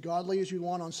and be as godly as you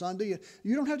want on Sunday.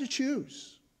 You don't have to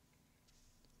choose.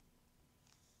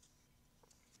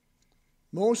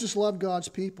 Moses loved God's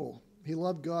people. He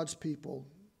loved God's people.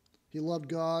 He loved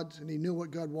God, and he knew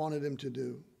what God wanted him to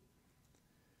do.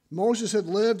 Moses had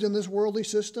lived in this worldly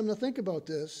system. Now think about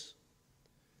this.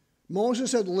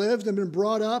 Moses had lived and been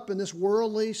brought up in this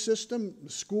worldly system,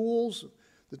 schools,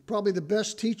 probably the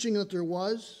best teaching that there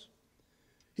was.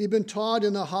 He'd been taught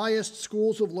in the highest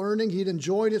schools of learning. He'd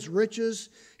enjoyed its riches.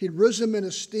 He'd risen in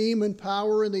esteem and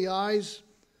power in the eyes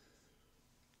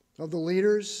of the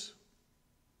leaders.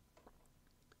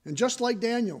 And just like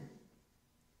Daniel,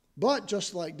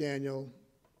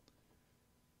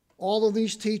 all of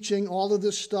these teaching, all of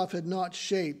this stuff had not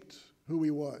shaped who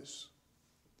he was.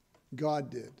 God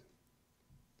did.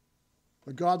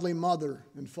 A godly mother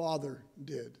and father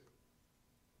did.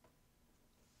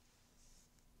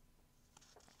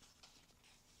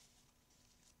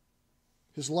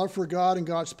 His love for God and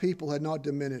God's people had not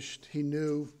diminished. He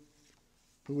knew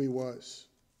who he was.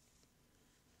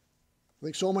 I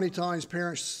think so many times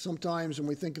parents, sometimes when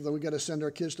we think that we got to send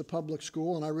our kids to public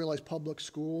school, and I realize public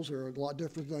schools are a lot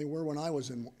different than they were when I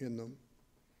was in them.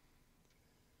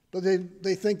 But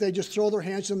they think they just throw their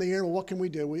hands in the air. Well, what can we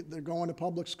do? They're going to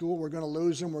public school. We're going to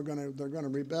lose them. They're going to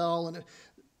rebel. And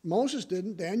Moses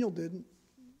didn't. Daniel didn't.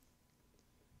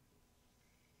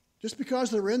 Just because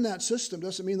they're in that system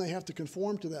doesn't mean they have to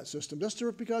conform to that system. Just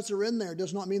because they're in there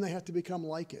does not mean they have to become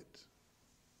like it.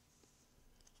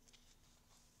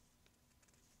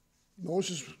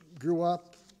 Moses grew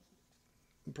up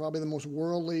probably the most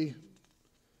worldly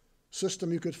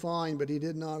system you could find, but he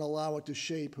did not allow it to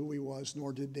shape who he was,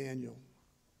 nor did Daniel.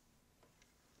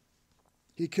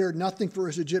 He cared nothing for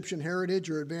his Egyptian heritage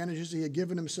or advantages. He had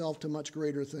given himself to much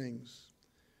greater things.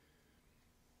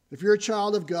 If you're a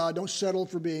child of God, don't settle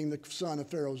for being the son of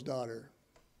Pharaoh's daughter,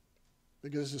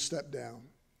 because it's a step down.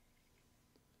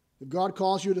 If God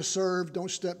calls you to serve, don't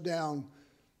step down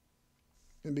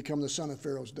and become the son of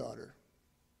Pharaoh's daughter.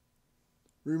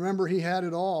 Remember, he had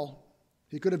it all.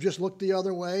 He could have just looked the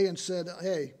other way and said,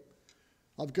 hey,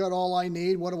 I've got all I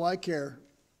need. What do I care?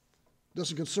 It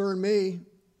doesn't concern me.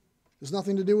 It's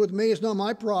nothing to do with me. It's not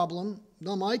my problem.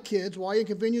 Not my kids. Why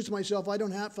inconvenience myself? I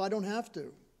don't have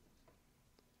to.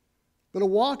 But a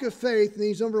walk of faith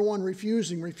needs, number one,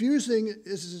 refusing. Refusing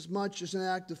is as much as an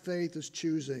act of faith as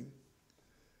choosing.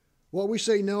 What we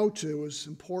say no to is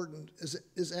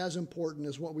as important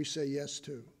as what we say yes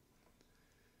to.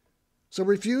 So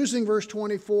refusing, verse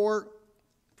 24,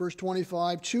 verse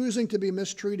 25, choosing to be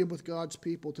mistreated with God's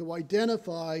people, to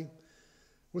identify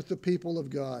with the people of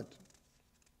God.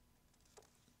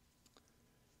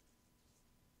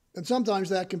 And sometimes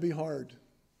that can be hard.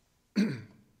 Because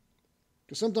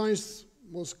sometimes,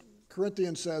 as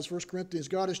Corinthians says, 1 Corinthians,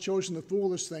 God has chosen the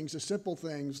foolish things, the simple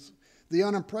things, the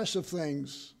unimpressive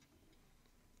things.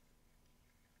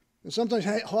 And sometimes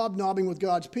hobnobbing with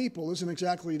God's people isn't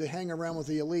exactly to hang around with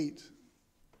the elite,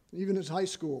 even in high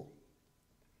school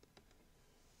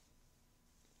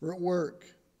or at work.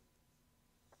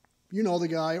 You know the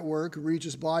guy at work who reads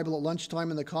his Bible at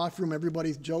lunchtime in the coffee room.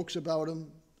 Everybody jokes about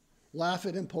him, laugh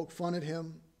at him, poke fun at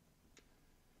him.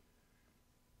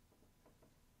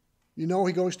 You know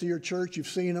he goes to your church. You've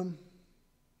seen him.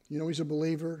 You know he's a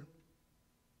believer.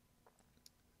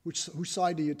 Whose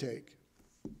side do you take?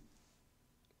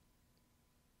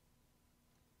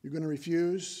 You're going to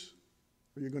refuse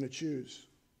or you're going to choose?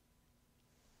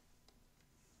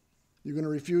 You're going to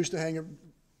refuse to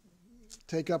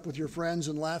take up with your friends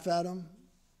and laugh at them,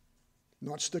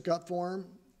 not stick up for them,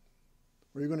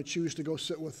 or you're going to choose to go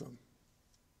sit with them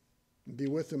and be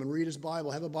with him and read his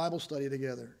Bible, have a Bible study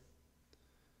together,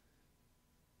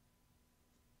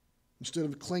 instead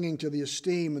of clinging to the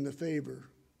esteem and the favor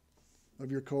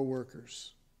of your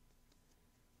co-workers.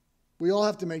 We all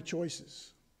have to make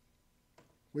choices.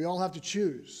 We all have to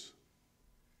choose.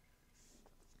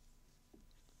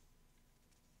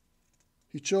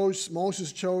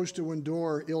 Moses chose to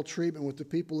endure ill treatment with the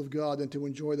people of God than to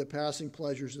enjoy the passing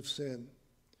pleasures of sin.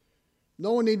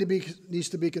 No one needs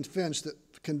to be convinced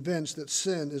that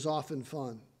sin is often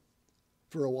fun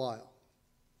for a while.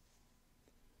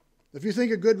 If you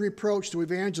think a good reproach to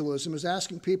evangelism is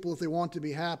asking people if they want to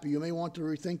be happy, you may want to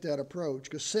rethink that approach,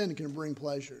 because sin can bring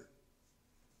pleasure.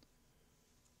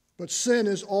 But sin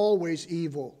is always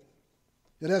evil.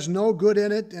 It has no good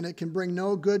in it, and it can bring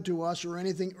no good to us or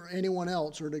anything or anyone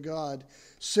else or to God.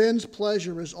 Sin's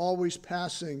pleasure is always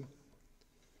passing.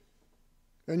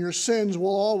 And your sins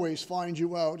will always find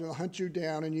you out and hunt you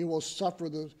down, and you will suffer,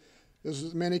 as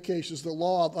in many cases, the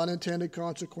law of unintended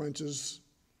consequences.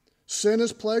 Sin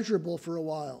is pleasurable for a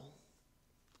while.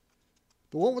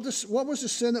 But what was the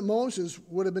sin that Moses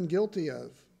would have been guilty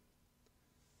of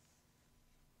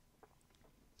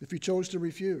if he chose to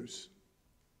refuse?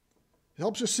 It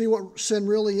helps us see what sin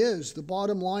really is, the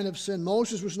bottom line of sin.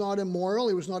 Moses was not immoral.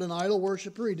 He was not an idol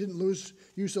worshiper. He didn't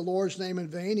use the Lord's name in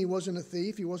vain. He wasn't a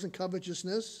thief. He wasn't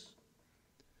covetousness.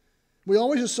 We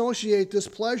always associate this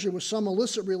pleasure with some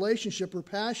illicit relationship or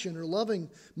passion or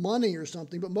loving money or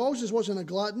something. But Moses wasn't a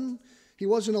glutton. He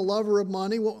wasn't a lover of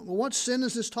money. Well, what sin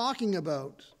is this talking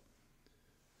about?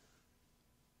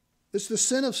 It's the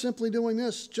sin of simply doing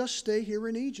this. Just stay here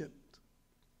in Egypt.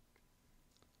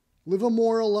 Live a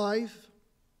moral life.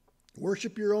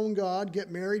 Worship your own God. Get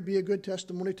married. Be a good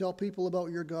testimony. Tell people about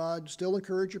your God. Still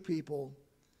encourage your people.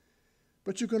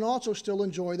 But you can also still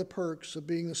enjoy the perks of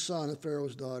being the son of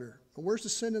Pharaoh's daughter. But where's the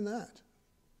sin in that?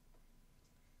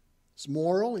 It's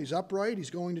moral. He's upright. He's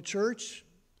going to church.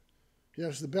 He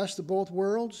has the best of both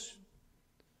worlds.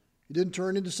 He didn't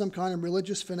turn into some kind of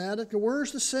religious fanatic. And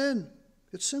where's the sin?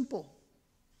 It's simple.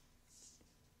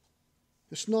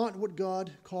 It's not what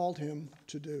God called him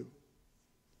to do.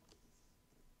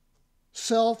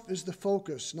 Self is the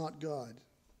focus, not God.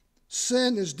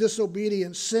 Sin is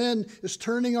disobedience. Sin is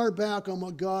turning our back on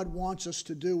what God wants us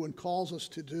to do and calls us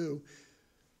to do.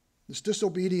 It's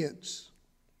disobedience.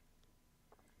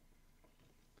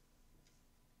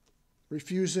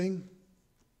 Refusing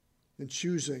and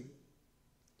choosing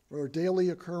are daily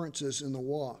occurrences in the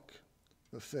walk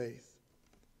of faith.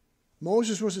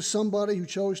 Moses was a somebody who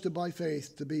chose to, by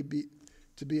faith, to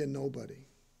be a nobody,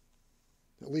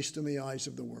 at least in the eyes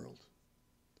of the world.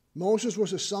 Moses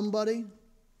was a somebody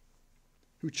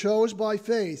who chose by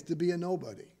faith to be a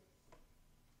nobody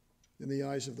in the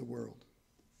eyes of the world.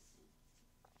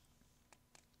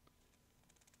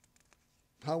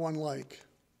 How unlike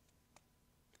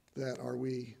that are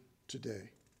we today?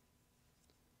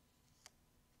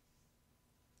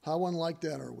 How unlike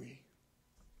that are we?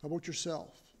 How about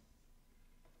yourself?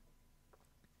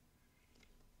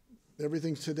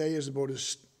 Everything today is about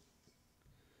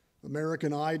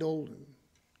American Idol and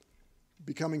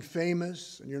becoming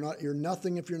famous, and you're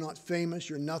nothing if you're not famous,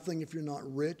 you're nothing if you're not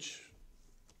rich.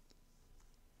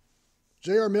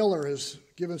 J.R. Miller has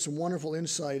given some wonderful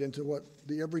insight into what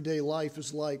the everyday life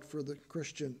is like for the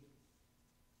Christian.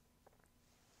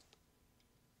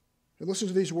 And listen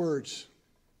to these words.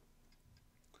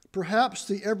 Perhaps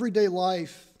the everyday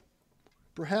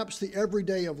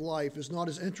of life is not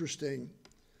as interesting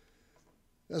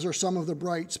as are some of the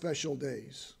bright special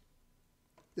days.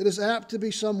 It is apt to be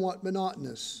somewhat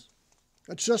monotonous.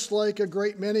 It's just like a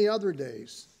great many other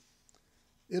days.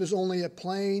 It is only a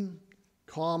plain,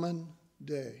 common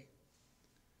day,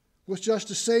 with just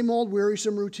the same old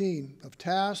wearisome routine of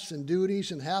tasks and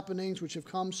duties and happenings which have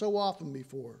come so often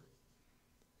before.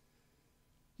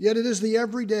 Yet it is the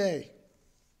everyday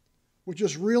which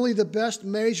is really the best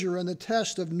measure and the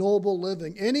test of noble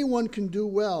living. Anyone can do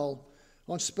well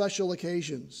on special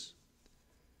occasions.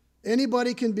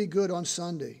 Anybody can be good on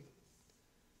Sunday.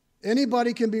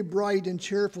 Anybody can be bright and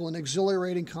cheerful in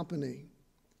exhilarating company.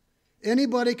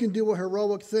 Anybody can do a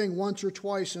heroic thing once or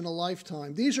twice in a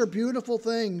lifetime. These are beautiful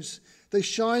things. They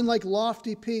shine like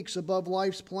lofty peaks above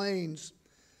life's plains.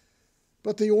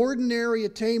 But the ordinary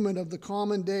attainment of the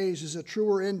common days is a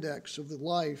truer index of the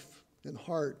life and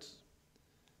heart,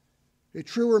 a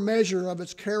truer measure of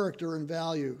its character and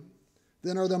value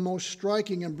than are the most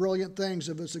striking and brilliant things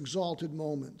of its exalted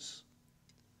moments.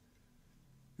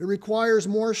 It requires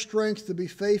more strength to be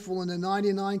faithful in the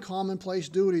 99 commonplace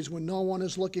duties when no one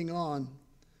is looking on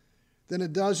than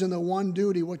it does in the one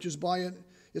duty which is by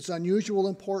its unusual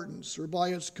importance or by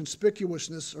its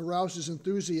conspicuousness arouses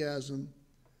enthusiasm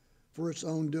for its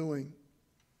own doing.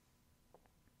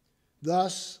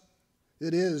 Thus,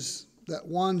 it is that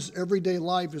one's everyday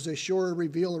life is a surer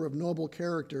revealer of noble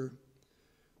character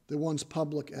than one's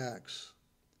public acts.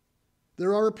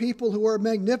 There are people who are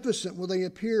magnificent when they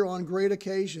appear on great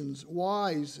occasions,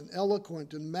 wise and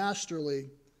eloquent and masterly,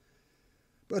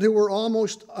 but who are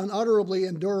almost unutterably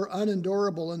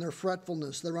unendurable in their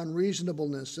fretfulness, their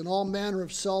unreasonableness, and all manner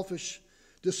of selfish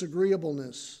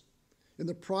disagreeableness in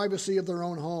the privacy of their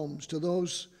own homes to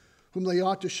those whom they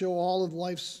ought to show all of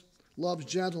love's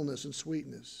gentleness and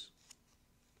sweetness.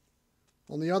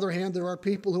 On the other hand, there are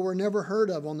people who are never heard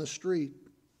of on the street,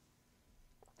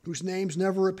 whose names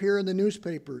never appear in the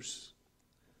newspapers,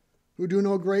 who do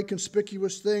no great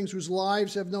conspicuous things, whose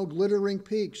lives have no glittering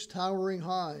peaks towering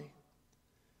high.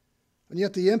 And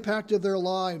yet the impact of their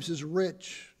lives is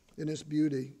rich in its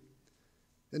beauty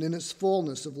and in its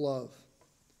fullness of love.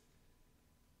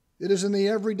 It is in the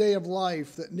everyday of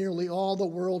life that nearly all the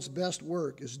world's best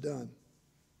work is done.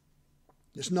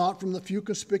 It's not from the few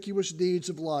conspicuous deeds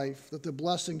of life that the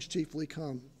blessings chiefly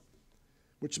come,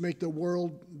 which make the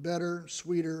world better,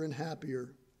 sweeter, and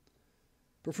happier,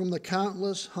 but from the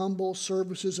countless humble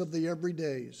services of the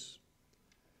everydays,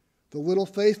 the little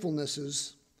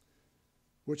faithfulnesses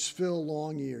which fill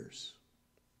long years.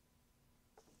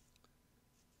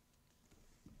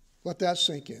 Let that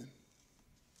sink in.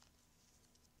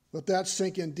 Let that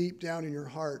sink in deep down in your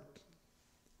heart.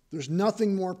 There's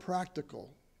nothing more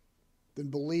practical than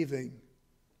believing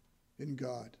in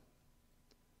God.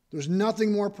 There's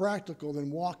nothing more practical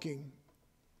than walking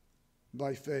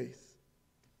by faith.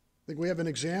 I think we have an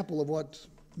example of what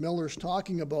Miller's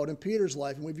talking about in Peter's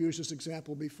life, and we've used this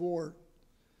example before.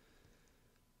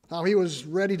 How he was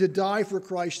ready to die for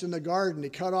Christ in the garden. He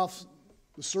cut off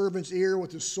the servant's ear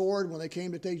with his sword when they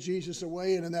came to take Jesus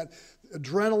away, and in that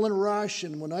adrenaline rush,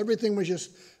 and when everything was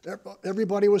just,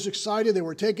 everybody was excited, they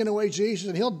were taking away Jesus,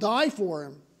 and he'll die for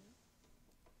him.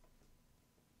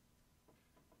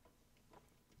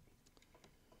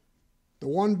 The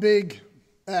one big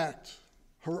act,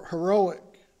 heroic,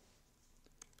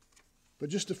 but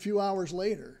just a few hours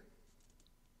later,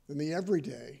 in the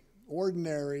everyday,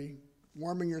 ordinary,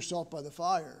 warming yourself by the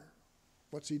fire,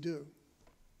 what's he do?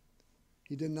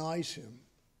 He denies him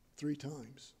 3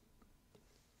 times.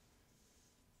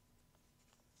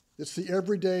 It's the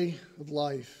everyday of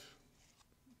life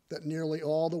that nearly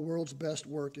all the world's best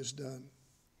work is done.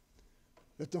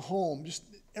 At the home, just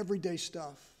everyday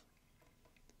stuff.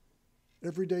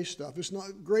 Everyday stuff. It's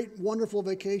not great, wonderful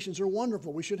vacations are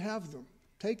wonderful. We should have them.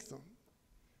 Take them.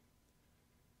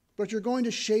 But you're going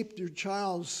to shape your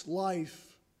child's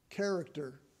life,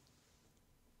 character,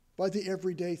 by the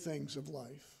everyday things of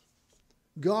life.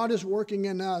 God is working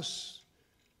in us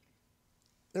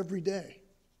every day,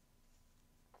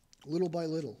 little by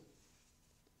little.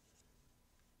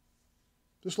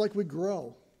 Just like we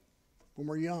grow when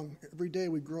we're young. Every day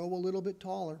we grow a little bit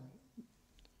taller.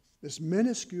 It's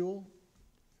minuscule.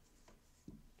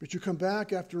 But you come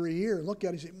back after a year and look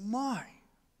at it and say, my,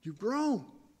 you've grown.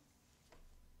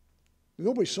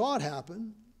 Nobody saw it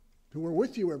happen who were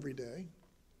with you every day.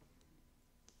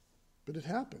 But it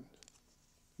happened.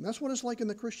 And that's what it's like in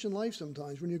the Christian life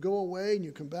sometimes. When you go away and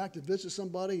you come back to visit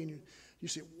somebody and you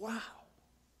say, wow,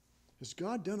 has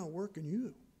God done a work in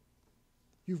you?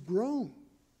 You've grown.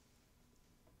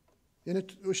 And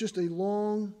it was just a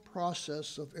long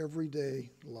process of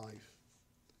everyday life.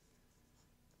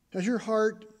 Has your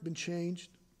heart been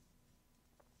changed?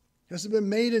 Has it been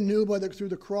made anew through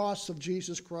the cross of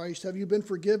Jesus Christ? Have you been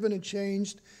forgiven and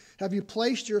changed? Have you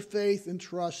placed your faith and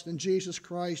trust in Jesus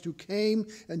Christ, who came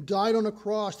and died on a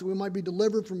cross that we might be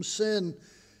delivered from sin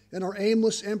and our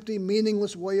aimless, empty,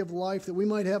 meaningless way of life, that we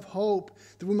might have hope,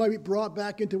 that we might be brought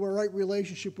back into a right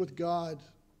relationship with God?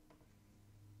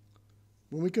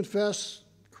 When we confess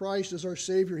Christ as our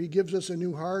Savior, He gives us a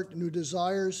new heart, new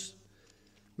desires.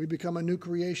 We become a new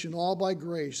creation, all by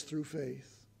grace through faith.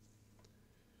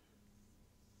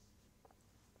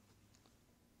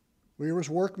 We are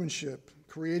His workmanship,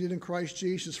 created in Christ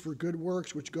Jesus for good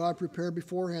works, which God prepared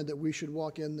beforehand that we should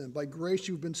walk in them. By grace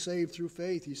you've been saved through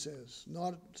faith, he says.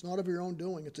 It's not of your own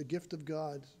doing. It's a gift of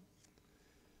God.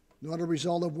 Not a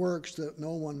result of works, that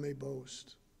no one may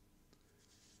boast.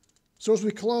 So as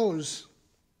we close,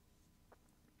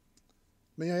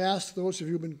 may I ask those of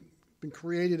you who have been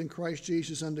created in Christ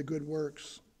Jesus unto good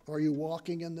works, are you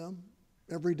walking in them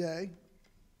every day?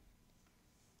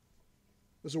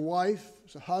 As a wife,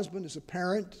 as a husband, as a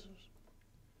parent,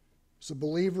 as a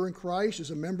believer in Christ, as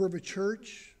a member of a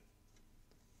church,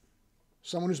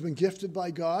 someone who's been gifted by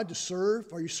God to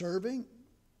serve, are you serving?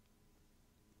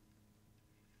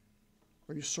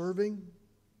 Are you serving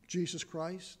Jesus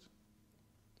Christ?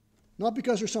 Not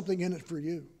because there's something in it for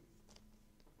you,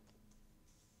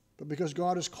 but because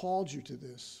God has called you to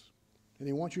this, and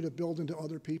He wants you to build into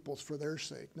other people's for their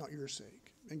sake, not your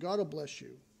sake. And God will bless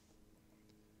you.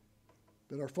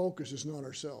 But our focus is not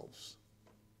ourselves.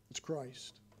 It's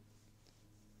Christ.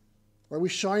 Are we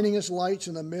shining as lights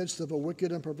in the midst of a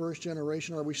wicked and perverse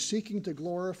generation? Are we seeking to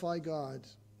glorify God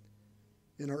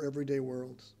in our everyday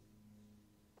world?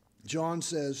 John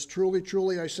says, truly,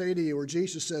 truly, I say to you, or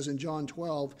Jesus says in John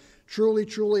 12, truly,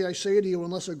 truly, I say to you,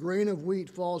 unless a grain of wheat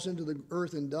falls into the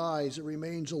earth and dies, it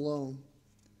remains alone.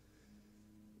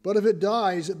 But if it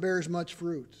dies, it bears much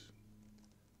fruit.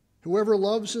 Whoever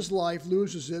loves his life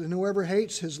loses it, and whoever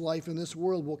hates his life in this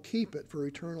world will keep it for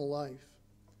eternal life.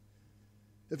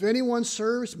 If anyone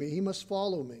serves me, he must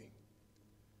follow me.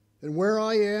 And where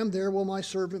I am, there will my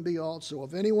servant be also.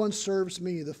 If anyone serves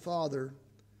me, the Father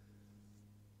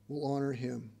will honor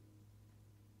him.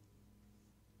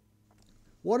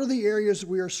 What are the areas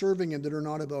we are serving in that are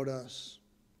not about us,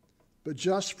 but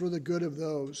just for the good of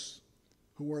those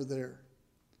who are there?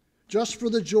 Just for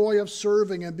the joy of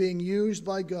serving and being used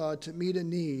by God to meet a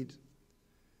need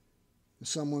in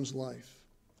someone's life.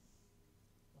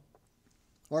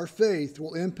 Our faith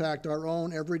will impact our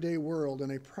own everyday world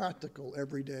in a practical,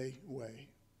 everyday way.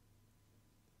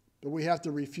 But we have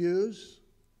to refuse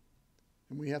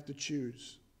and we have to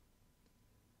choose.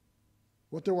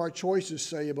 What do our choices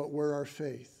say about where our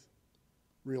faith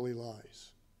really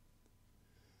lies?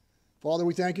 Father,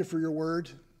 we thank you for your word.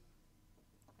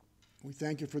 We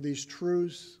thank you for these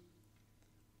truths,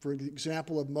 for the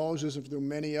example of Moses and through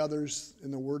many others in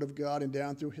the Word of God and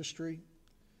down through history.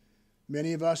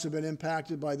 Many of us have been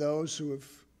impacted by those who have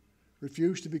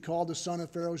refused to be called the son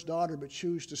of Pharaoh's daughter, but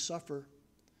choose to suffer,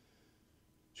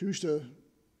 choose to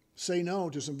say no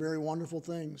to some very wonderful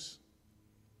things,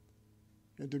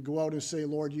 and to go out and say,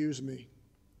 Lord, use me.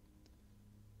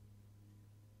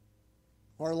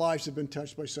 Our lives have been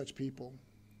touched by such people.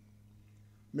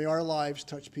 May our lives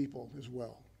touch people as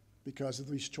well because of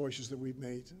these choices that we've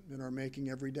made and are making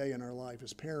every day in our life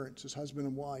as parents, as husband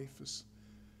and wife, as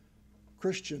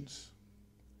Christians.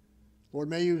 Lord,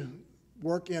 may you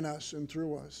work in us and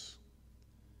through us.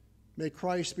 May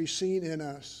Christ be seen in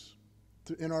us,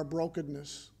 in our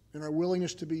brokenness, in our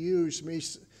willingness to be used. May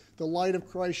the light of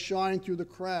Christ shine through the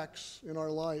cracks in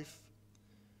our life,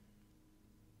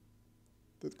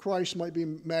 that Christ might be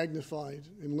magnified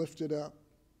and lifted up.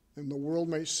 And the world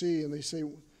may see and they say,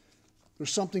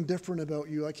 there's something different about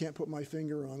you I can't put my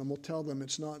finger on. And we'll tell them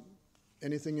it's not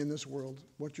anything in this world,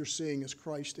 what you're seeing is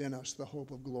Christ in us, the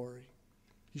hope of glory.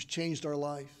 He's changed our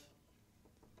life.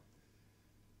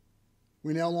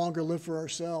 We no longer live for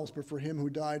ourselves, but for him who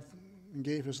died and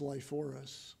gave his life for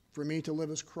us. For me to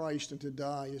live as Christ and to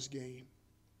die is gain.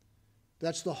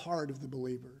 That's the heart of the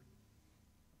believer.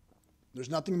 There's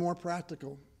nothing more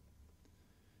practical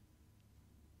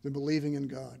than believing in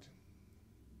God.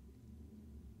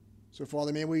 So,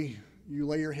 Father, may you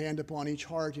lay your hand upon each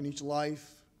heart and each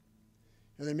life.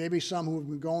 And there may be some who have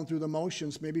been going through the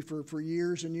motions maybe for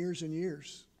years and years and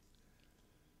years.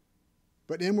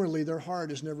 But inwardly, their heart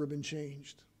has never been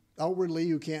changed. Outwardly,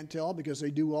 you can't tell because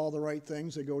they do all the right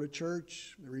things. They go to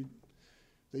church.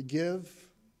 They give.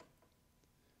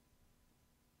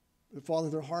 But, Father,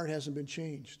 their heart hasn't been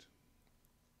changed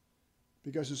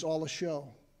because it's all a show.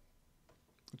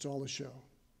 It's all a show.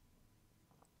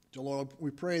 So, Lord,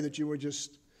 we pray that you would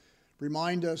just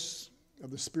remind us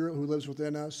of the Spirit who lives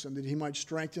within us and that he might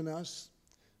strengthen us.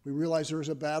 We realize there is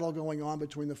a battle going on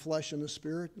between the flesh and the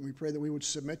Spirit, and we pray that we would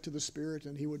submit to the Spirit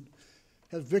and he would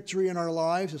have victory in our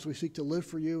lives as we seek to live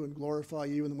for you and glorify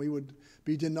you, and we would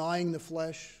be denying the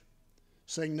flesh,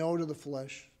 saying no to the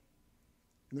flesh,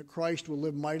 and that Christ will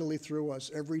live mightily through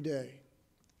us every day,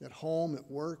 at home,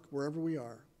 at work, wherever we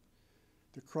are,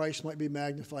 that Christ might be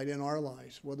magnified in our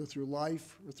lives, whether through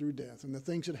life or through death, and the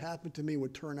things that happened to me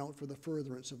would turn out for the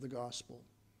furtherance of the gospel.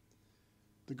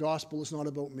 The gospel is not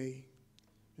about me.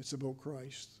 It's about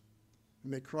Christ.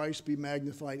 And may Christ be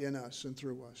magnified in us and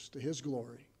through us to his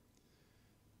glory.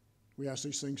 We ask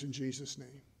these things in Jesus'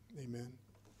 name. Amen.